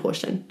one full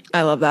portion.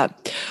 I love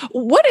that.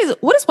 What is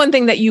one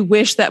thing that you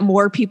wish that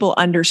more people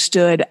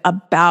understood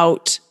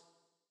about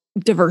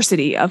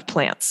diversity of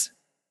plants?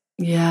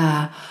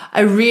 Yeah,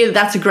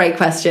 that's a great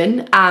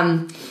question.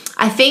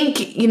 I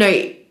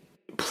think,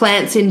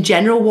 plants in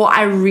general, what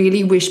I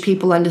really wish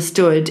people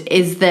understood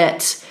is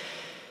that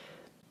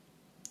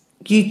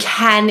you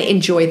can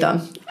enjoy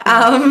them.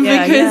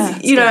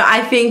 Because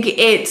I think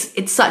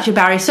it's such a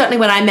barrier. Certainly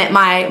when I met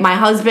my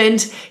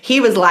husband, he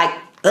was like,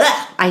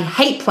 ugh, I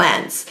hate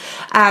plants.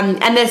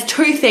 And there's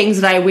 2 things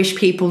that I wish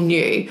people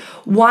knew.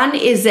 One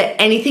is that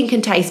anything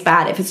can taste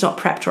bad if it's not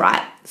prepped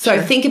right.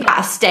 So think about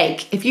a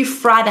steak. If you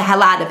fry the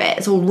hell out of it,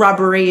 it's all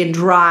rubbery and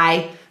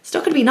dry. It's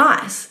not going to be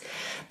nice.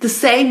 The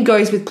same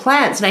goes with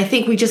plants. And I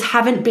think we just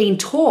haven't been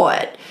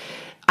taught,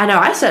 I know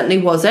I certainly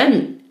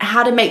wasn't,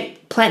 how to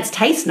make plants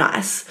taste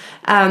nice.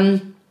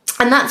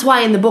 And that's why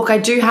in the book I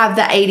do have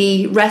the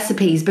 80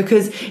 recipes,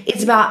 because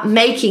it's about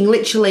making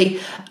literally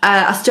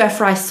a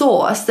stir-fry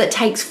sauce that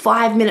takes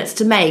 5 minutes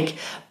to make,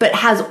 but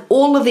has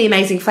all of the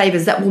amazing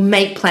flavors that will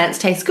make plants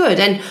taste good.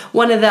 And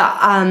one of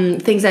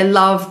the things I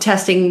love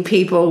testing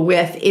people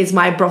with is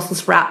my Brussels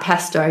sprout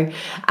pesto.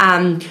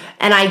 And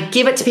I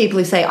give it to people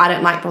who say, I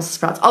don't like Brussels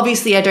sprouts.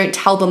 Obviously, I don't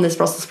tell them there's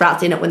Brussels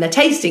sprouts in it when they're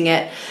tasting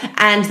it.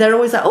 And they're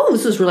always like, oh,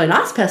 this is really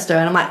nice pesto.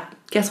 And I'm like,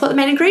 guess what the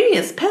main ingredient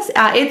is?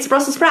 It's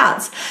Brussels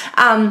sprouts.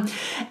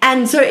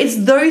 And so it's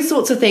those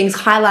sorts of things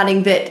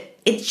highlighting that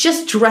it's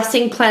just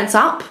dressing plants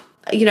up.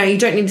 You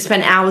don't need to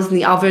spend hours in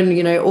the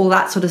oven, all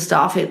that sort of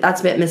stuff.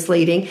 That's a bit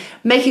misleading.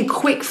 Make a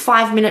quick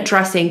 5-minute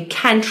dressing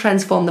can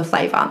transform the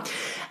flavor.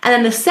 And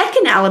then the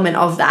second element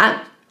of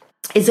that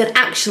is that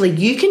actually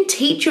you can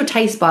teach your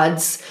taste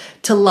buds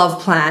to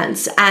love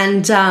plants.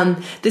 And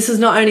this is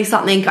not only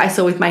something I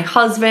saw with my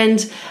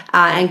husband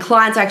and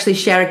clients. I actually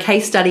share a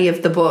case study of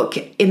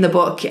in the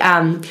book,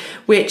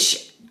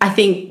 which I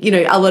think,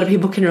 a lot of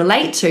people can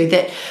relate to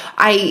that.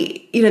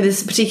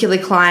 This particular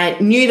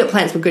client knew that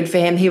plants were good for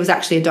him. He was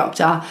actually a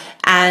doctor,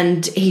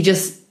 and he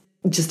just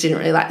didn't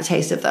really like the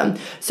taste of them.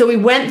 So we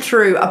went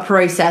through a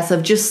process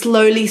of just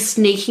slowly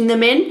sneaking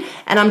them in.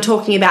 And I'm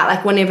talking about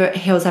like whenever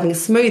he was having a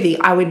smoothie,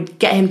 I would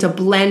get him to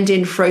blend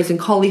in frozen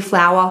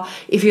cauliflower.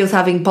 If he was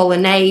having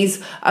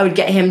bolognese, I would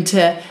get him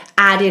to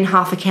add in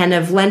half a can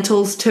of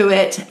lentils to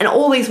it, and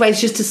all these ways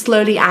just to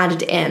slowly add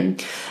it in.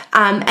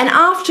 And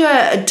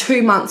after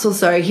 2 months or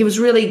so, he was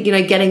really,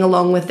 getting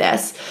along with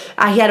this.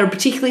 He had a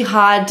particularly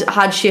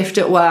hard shift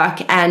at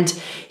work, and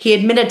he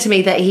admitted to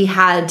me that he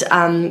had,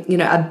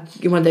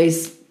 one of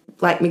those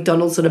like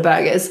McDonald's sort of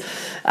burgers.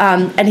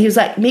 And he was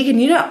like, Megan,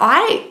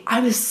 I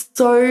was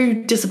so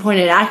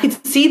disappointed. I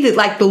could see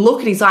the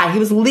look in his eye. He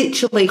was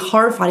literally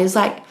horrified. He was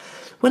like,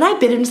 when I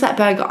bit into that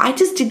burger, I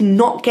just did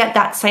not get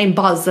that same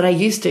buzz that I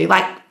used to.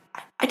 Like,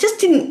 I just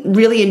didn't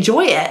really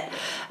enjoy it.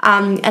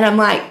 And I'm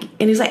like,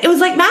 and he's like, it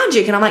was like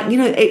magic. And I'm like,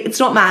 it's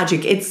not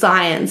magic, it's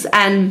science.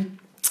 And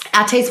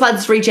our taste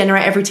buds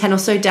regenerate every 10 or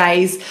so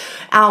days.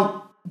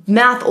 Our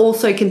mouth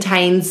also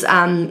contains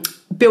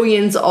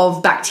billions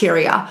of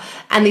bacteria,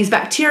 and these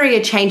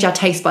bacteria change our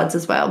taste buds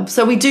as well.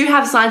 So we do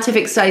have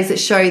scientific studies that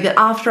show that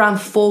after around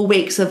 4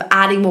 weeks of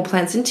adding more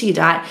plants into your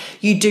diet,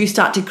 you do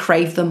start to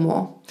crave them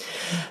more.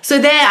 So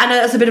I know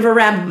that's a bit of a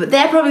ramble, but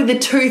they're probably the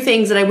two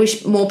things that I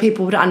wish more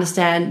people would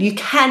understand. You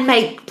can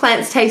make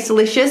plants taste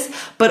delicious,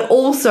 but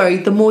also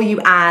the more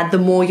you add, the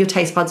more your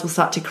taste buds will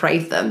start to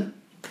crave them.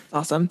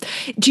 Awesome.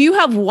 Do you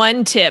have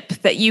one tip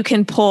that you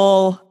can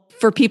pull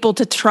for people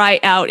to try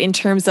out in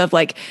terms of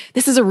like,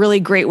 this is a really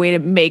great way to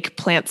make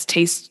plants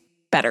taste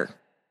better?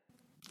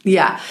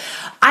 Yeah,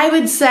 I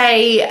would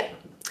say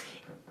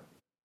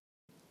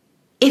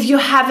if you're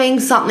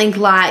having something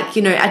like,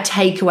 a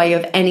takeaway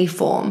of any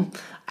form,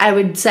 I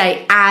would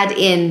say add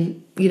in,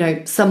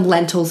 some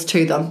lentils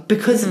to them.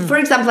 Because, for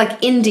example,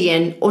 like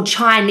Indian or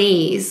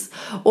Chinese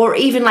or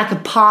even like a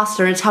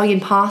pasta, an Italian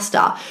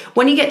pasta,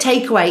 when you get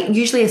takeaway, it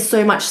usually has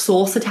so much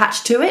sauce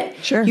attached to it.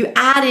 Sure. You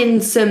add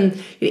in some,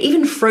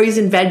 even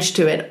frozen veg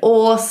to it,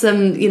 or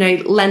some,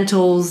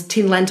 lentils,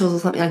 tin lentils or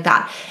something like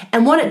that.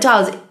 And what it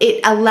does, it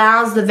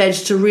allows the veg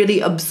to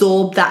really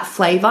absorb that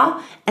flavor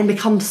and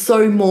become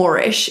so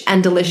moreish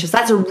and delicious.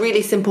 That's a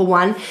really simple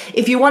one.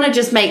 If you want to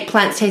just make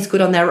plants taste good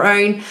on their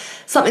own,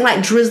 something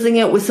like drizzling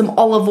it with some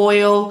olive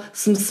oil,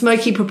 some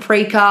smoky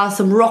paprika,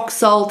 some rock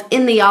salt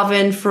in the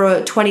oven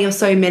for 20 or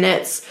so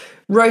minutes,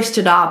 roast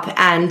it up,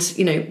 and,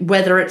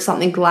 whether it's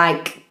something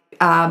like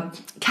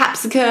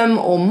capsicum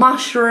or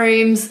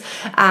mushrooms,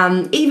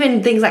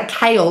 even things like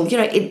kale,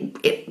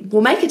 it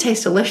will make it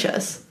taste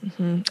delicious.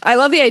 Mm-hmm. I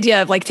love the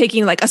idea of like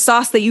taking like a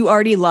sauce that you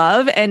already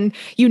love and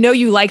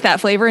you like that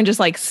flavor and just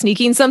like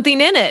sneaking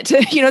something in it.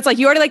 It's like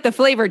you already like the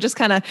flavor, just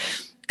kind of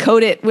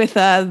coat it with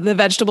the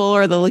vegetable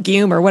or the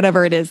legume or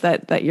whatever it is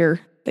that you're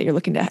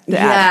looking to add.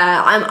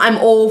 Yeah, I'm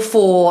all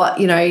for,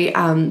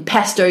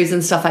 pestos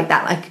and stuff like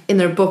that. Like in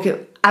their book,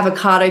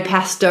 avocado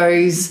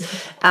pestos,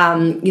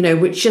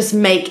 which just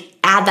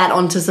add that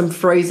onto some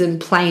frozen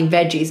plain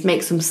veggies,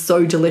 makes them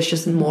so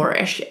delicious and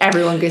moreish.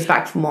 Everyone goes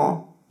back for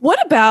more.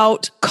 What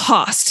about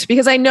cost?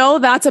 Because I know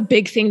that's a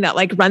big thing that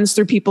like runs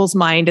through people's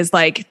mind is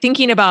like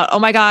thinking about, oh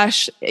my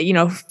gosh,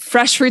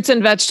 fresh fruits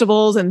and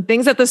vegetables and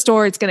things at the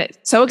store, it's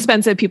so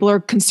expensive. People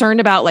are concerned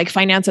about like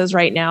finances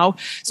right now.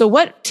 So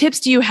what tips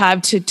do you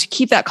have to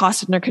keep that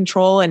cost under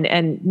control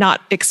and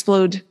not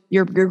explode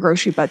your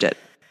grocery budget?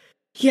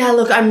 Yeah,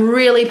 look, I'm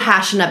really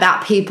passionate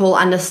about people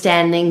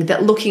understanding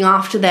that looking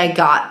after their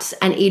gut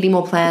and eating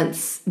more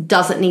plants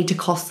doesn't need to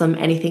cost them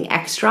anything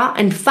extra.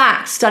 In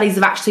fact, studies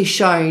have actually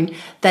shown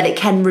that it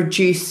can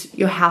reduce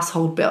your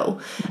household bill.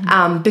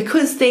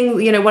 Because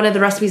one of the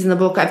recipes in the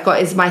book I've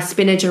got is my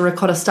spinach and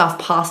ricotta stuffed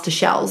pasta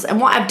shells.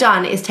 And what I've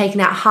done is taken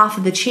out half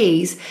of the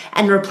cheese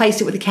and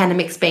replaced it with a can of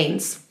mixed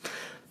beans.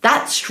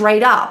 That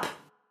straight up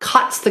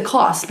cuts the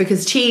cost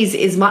because cheese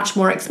is much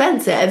more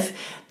expensive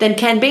than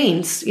canned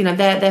beans.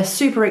 They're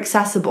super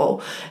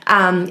accessible.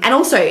 And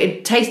also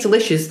it tastes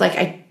delicious. Like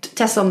I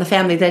tested on the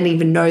family, they didn't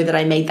even know that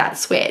I made that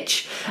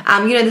switch.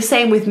 The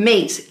same with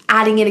meat,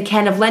 adding in a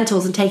can of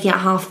lentils and taking out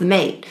half the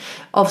meat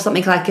of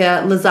something like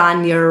a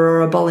lasagna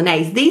or a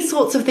bolognese. These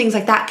sorts of things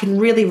like that can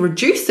really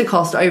reduce the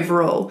cost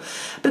overall.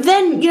 But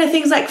then,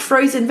 things like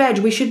frozen veg,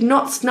 we should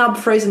not snub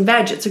frozen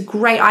veg.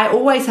 I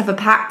always have a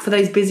pack for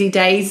those busy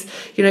days,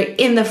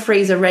 in the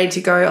freezer ready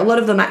to go. A lot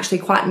of them actually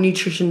quite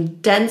nutrition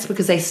dense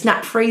because they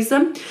snap freeze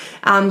them.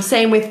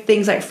 Same with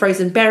things like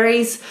frozen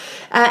berries.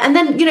 And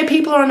then,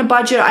 people are on a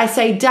budget. I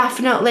say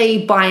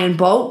definitely buy in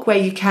bulk where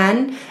you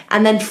can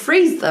and then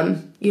freeze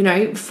them,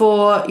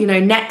 for,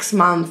 next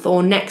month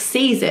or next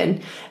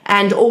season,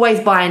 and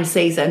always buy in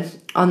season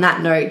on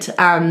that note.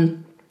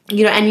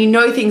 and you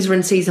know things are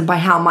in season by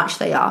how much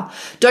they are.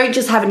 Don't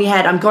just have in your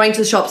head, I'm going to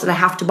the shops and I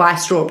have to buy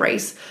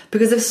strawberries.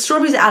 Because if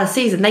strawberries are out of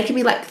season, they can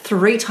be like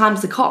 3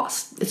 times the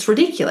cost. It's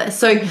ridiculous.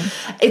 So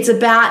it's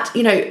about,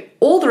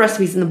 all the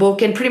recipes in the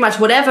book, and pretty much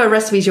whatever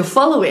recipes you're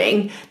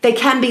following, they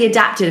can be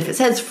adapted. If it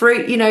says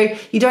fruit,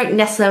 you don't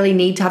necessarily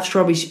need to have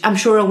strawberries. I'm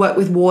sure it'll work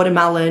with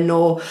watermelon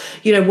or,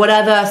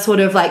 whatever sort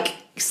of like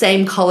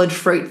same colored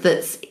fruit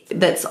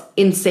that's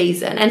in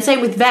season. And same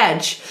with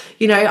veg.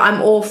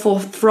 I'm all for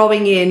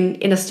throwing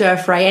in a stir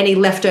fry any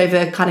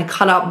leftover kind of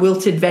cut up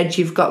wilted veg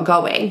you've got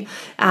going.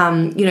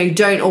 You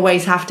don't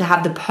always have to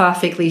have the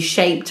perfectly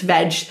shaped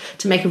veg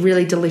to make a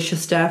really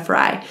delicious stir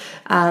fry.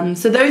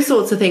 So those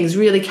sorts of things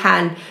really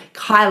can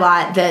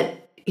highlight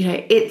that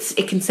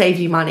it can save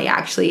you money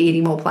actually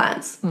eating more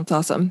plants. That's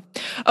awesome.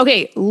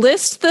 Okay,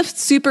 list the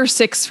super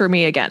 6 for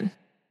me again.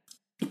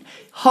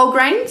 Whole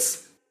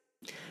grains,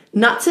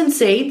 nuts and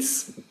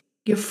seeds,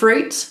 your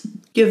fruit,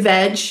 your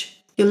veg,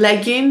 your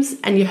legumes,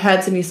 and your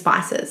herbs and your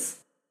spices.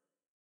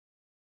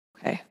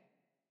 Okay.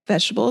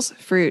 Vegetables,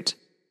 fruit,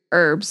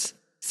 herbs,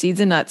 seeds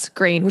and nuts,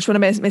 grain. Which one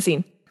am I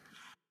missing?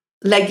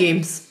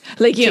 Legumes.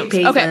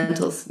 Chickpeas, okay.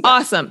 Lentils. Yeah.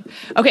 Awesome.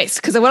 Okay.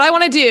 Because what I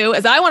want to do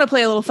is I want to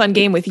play a little fun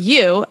game with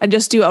you and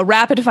just do a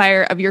rapid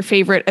fire of your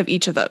favorite of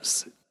each of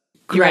those. You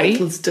Great, ready?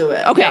 let's do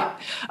it. Okay. Yeah.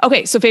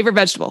 Okay. So favorite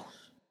vegetable.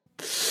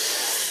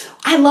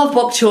 I love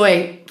bok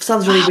choy.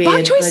 Sounds really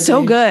weird. Bok choy is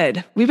so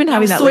good. We've been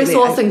having that soy lately.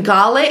 sauce and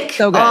garlic.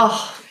 So good.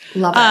 Oh,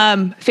 love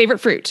it. Favorite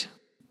fruit.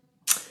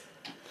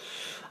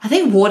 I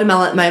think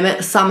watermelon at the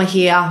moment. Summer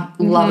here.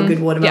 Love a good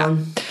watermelon.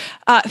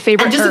 Yeah.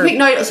 Favorite And just herb. a quick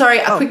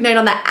note, quick note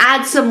on that.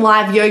 Add some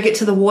live yogurt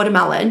to the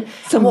watermelon.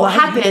 And what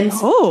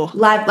happens,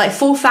 live, like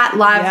full fat,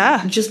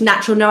 live, just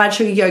natural, no add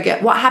sugar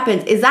yogurt. What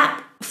happens is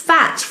that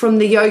fat from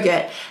the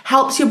yogurt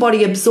helps your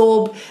body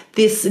absorb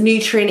this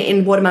nutrient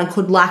in watermelon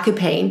called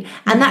lycopene,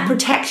 and that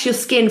protects your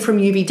skin from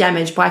UV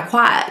damage by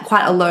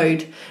quite a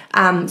load.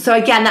 So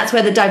again, that's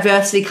where the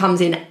diversity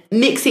comes in,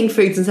 mixing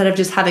foods instead of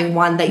just having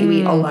one that you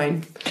eat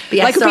alone. But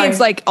yeah,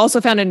 lycopene's like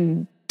also found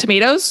in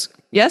tomatoes.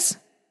 Yes.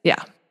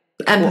 Yeah.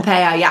 And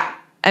papaya. Yeah.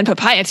 And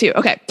papaya too.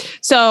 Okay.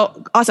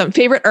 So awesome.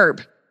 Favorite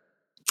herb.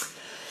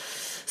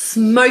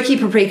 Smoky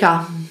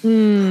paprika.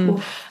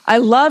 I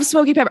love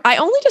smoky pepper. I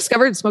only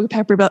discovered smoky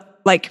pepper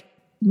like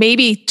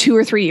maybe 2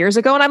 or 3 years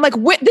ago. And I'm like,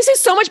 this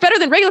is so much better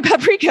than regular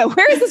paprika.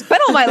 Where has this been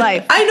all my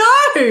life? I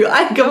know.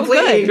 I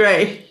completely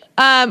agree.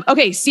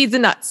 Okay. Seeds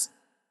and nuts.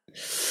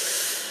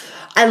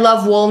 I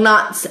love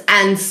walnuts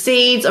and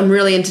seeds. I'm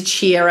really into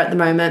chia at the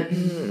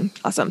moment.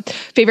 Awesome.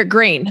 Favorite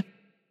grain.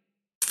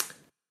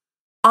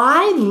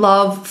 I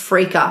love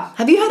freekeh.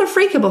 Have you heard of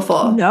freekeh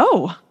before?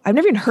 No, I've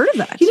never even heard of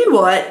that. You know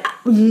what?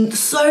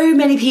 So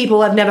many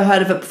people have never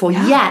heard of it before.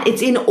 Yeah,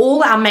 it's in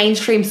all our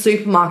mainstream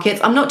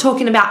supermarkets. I'm not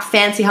talking about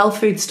fancy health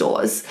food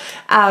stores.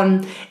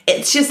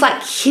 It's just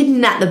like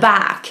hidden at the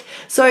back.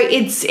 So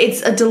it's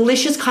a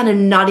delicious kind of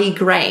nutty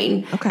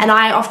grain. Okay. And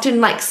I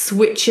often like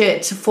switch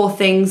it for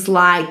things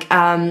like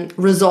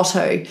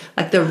risotto,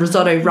 like the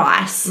risotto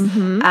rice,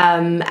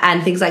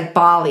 and things like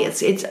barley.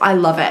 It's I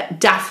love it.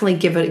 Definitely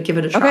give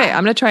it a try. Okay,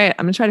 I'm gonna try it.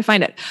 I'm gonna try to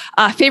find it.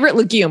 Favorite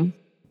legume.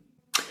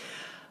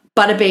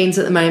 Butter beans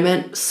at the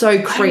moment.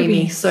 So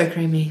creamy. So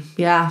creamy.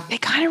 Yeah. They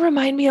kind of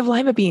remind me of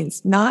lima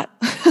beans. Not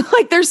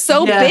like they're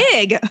so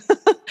big.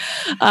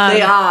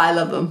 They are. I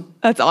love them.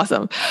 That's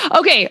awesome.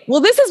 Okay.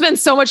 Well, this has been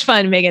so much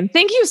fun, Megan.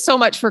 Thank you so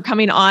much for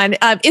coming on.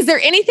 Is there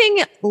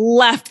anything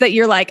left that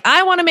you're like,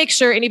 I want to make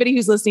sure anybody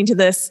who's listening to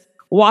this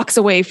walks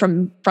away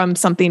from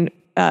something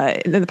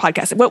in the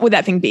podcast? What would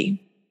that thing be?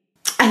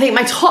 I think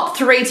my top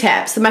 3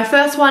 tips. So my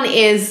first one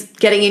is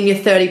getting in your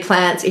 30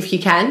 plants if you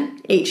can,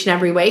 each and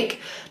every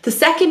week. The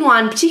second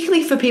one,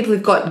 particularly for people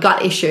who've got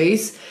gut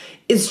issues,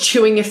 is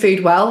chewing your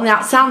food well.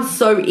 Now, it sounds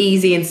so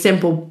easy and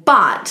simple,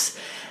 but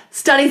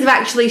studies have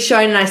actually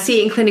shown, and I see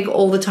it in clinic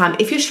all the time,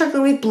 if you're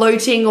struggling with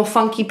bloating or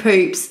funky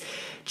poops,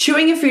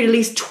 chewing your food at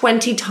least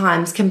 20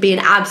 times can be an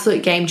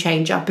absolute game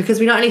changer,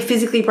 because we not only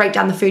physically break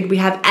down the food, we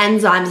have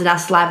enzymes in our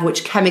saliva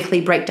which chemically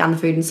break down the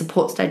food and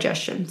supports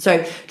digestion.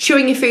 So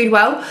chewing your food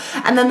well.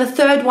 And then the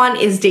third one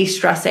is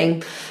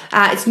de-stressing.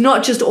 It's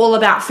not just all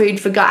about food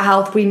for gut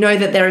health. We know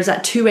that there is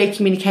that two-way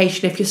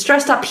communication. If you're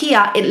stressed up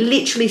here, it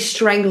literally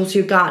strangles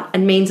your gut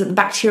and means that the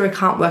bacteria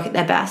can't work at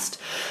their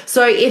best.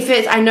 So if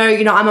it's, I know,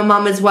 I'm a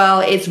mum as well.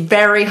 It's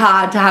very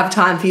hard to have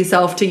time for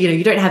yourself to,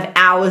 you don't have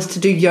hours to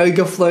do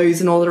yoga flows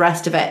and all the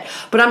rest of it.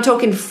 But I'm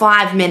talking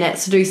 5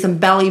 minutes to do some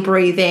belly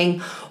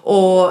breathing,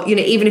 or,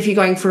 even if you're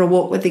going for a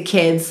walk with the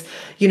kids,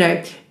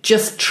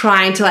 just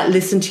trying to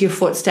listen to your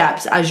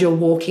footsteps as you're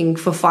walking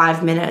for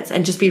 5 minutes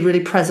and just be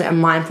really present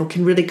and mindful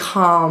can really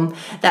calm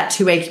that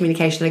two-way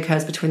communication that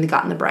occurs between the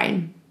gut and the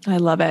brain. I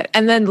love it.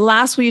 And then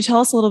last, will you tell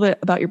us a little bit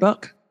about your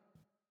book?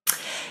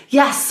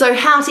 Yes, so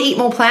How to Eat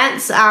More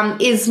Plants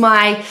is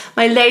my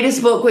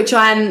latest book, which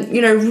I'm,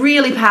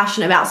 really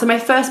passionate about. So my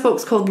first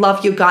book's called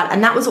Love Your Gut,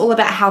 and that was all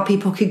about how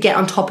people could get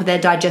on top of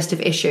their digestive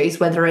issues,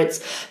 whether it's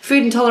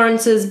food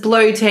intolerances,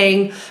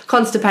 bloating,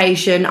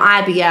 constipation,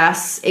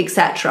 IBS,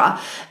 etc.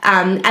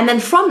 And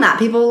then from that,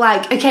 people were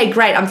like, okay,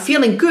 great, I'm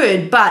feeling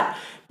good, but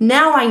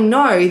now I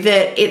know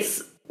that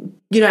it's,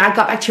 our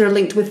gut bacteria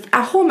linked with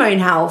our hormone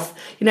health,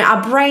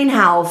 our brain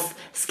health,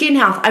 skin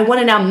health. I want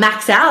to now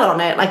max out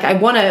on it.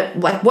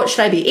 What should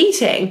I be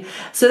eating?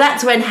 So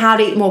that's when How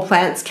to Eat More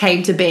Plants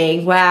came to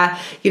being, where,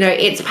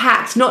 it's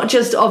packed not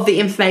just of the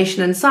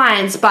information and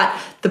science, but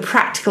the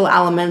practical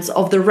elements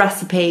of the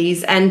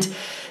recipes and,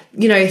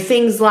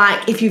 things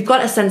like if you've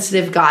got a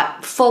sensitive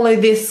gut, follow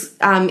this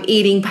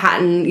eating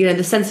pattern,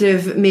 the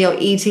sensitive meal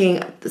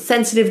eating, the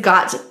sensitive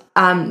gut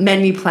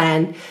menu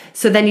plan,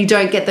 so then you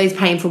don't get those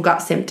painful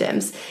gut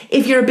symptoms.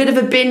 If you're a bit of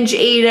a binge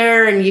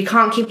eater and you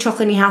can't keep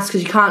chocolate in your house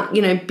because you can't,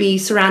 be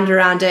surrounded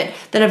around it,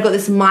 then I've got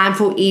this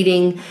mindful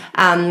eating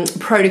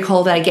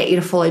protocol that I get you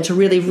to follow to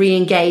really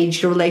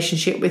re-engage your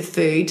relationship with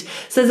food.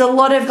 So there's a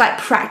lot of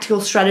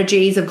practical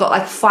strategies. I've got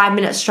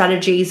 5-minute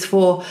strategies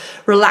for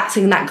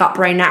relaxing that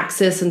gut-brain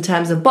axis in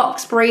terms of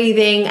box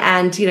breathing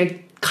and,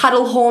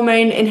 cuddle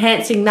hormone,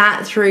 enhancing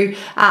that through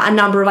a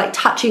number of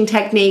touching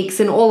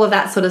techniques and all of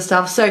that sort of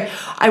stuff. So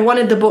I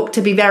wanted the book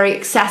to be very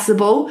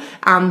accessible,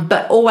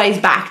 but always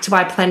backed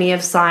by plenty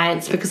of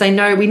science, because we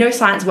know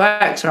science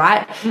works,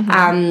 right?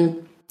 Mm-hmm.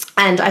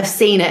 And I've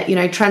seen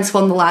it,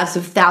 transform the lives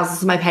of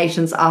thousands of my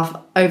patients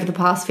over the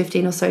past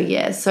 15 or so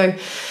years. So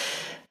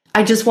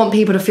I just want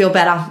people to feel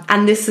better.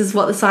 And this is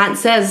what the science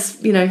says,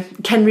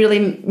 can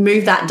really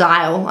move that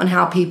dial on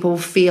how people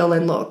feel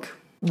and look.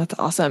 That's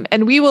awesome.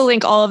 And we will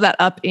link all of that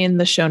up in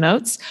the show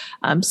notes,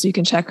 so you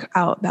can check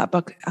out that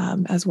book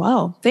as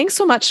well. Thanks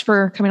so much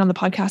for coming on the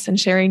podcast and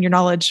sharing your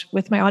knowledge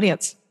with my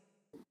audience.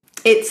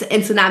 It's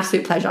an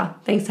absolute pleasure.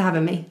 Thanks for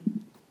having me.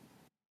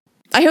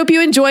 I hope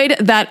you enjoyed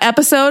that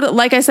episode.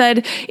 Like I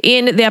said,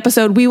 in the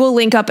episode, we will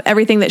link up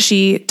everything that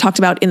she talked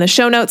about in the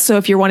show notes. So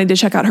if you're wanting to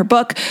check out her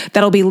book,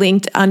 that'll be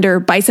linked under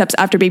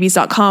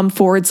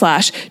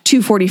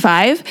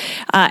bicepsafterbabies.com/245.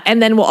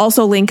 And then we'll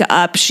also link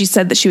up, she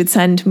said that she would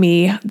send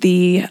me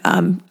the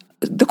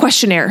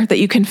questionnaire that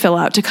you can fill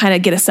out to kind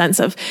of get a sense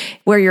of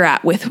where you're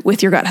at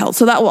with your gut health.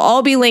 So that will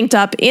all be linked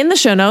up in the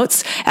show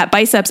notes at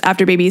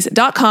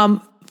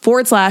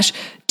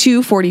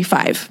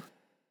bicepsafterbabies.com/245.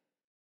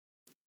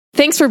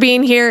 Thanks for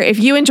being here. If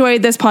you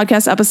enjoyed this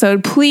podcast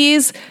episode,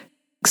 please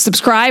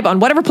subscribe on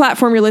whatever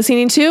platform you're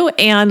listening to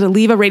and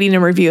leave a rating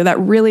and review. That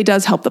really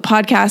does help the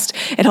podcast.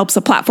 It helps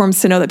the platforms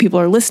to know that people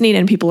are listening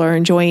and people are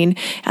enjoying,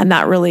 and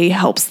that really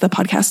helps the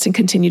podcast to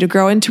continue to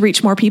grow and to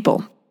reach more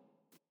people.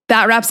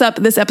 That wraps up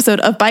this episode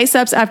of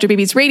Biceps After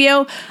Babies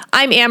Radio.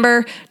 I'm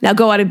Amber. Now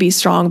go out and be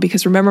strong,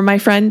 because remember, my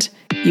friend,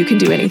 you can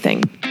do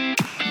anything.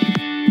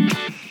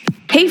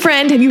 Hey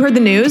friend, have you heard the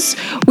news?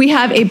 We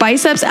have a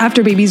Biceps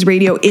After Babies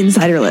Radio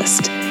insider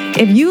list.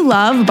 If you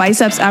love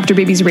Biceps After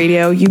Babies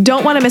Radio, you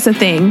don't want to miss a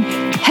thing,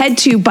 head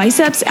to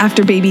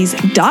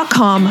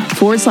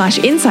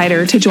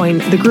bicepsafterbabies.com/insider to join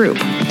the group.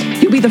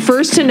 You'll be the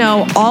first to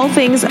know all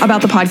things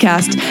about the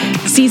podcast,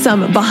 see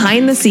some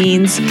behind the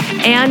scenes,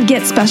 and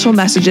get special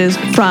messages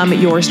from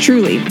yours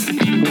truly.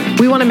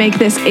 We want to make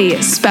this a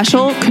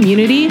special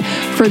community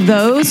for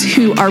those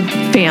who are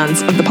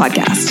fans of the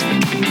podcast.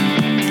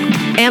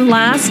 And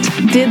last,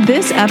 did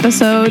this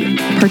episode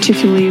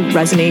particularly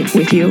resonate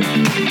with you?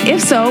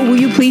 If so, will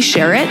you please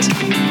share it?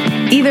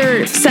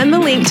 Either send the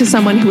link to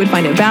someone who would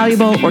find it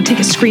valuable, or take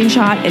a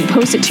screenshot and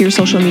post it to your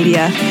social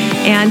media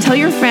and tell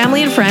your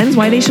family and friends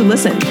why they should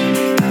listen.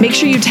 Make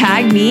sure you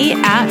tag me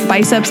at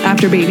Biceps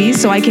After Babies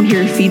so I can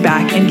hear your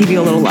feedback and give you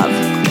a little love.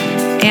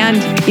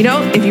 And,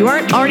 if you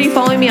aren't already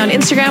following me on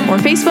Instagram or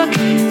Facebook,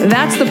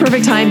 that's the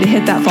perfect time to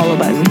hit that follow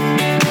button.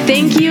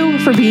 Thank you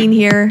for being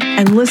here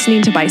and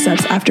listening to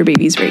Biceps After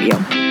Babies Radio.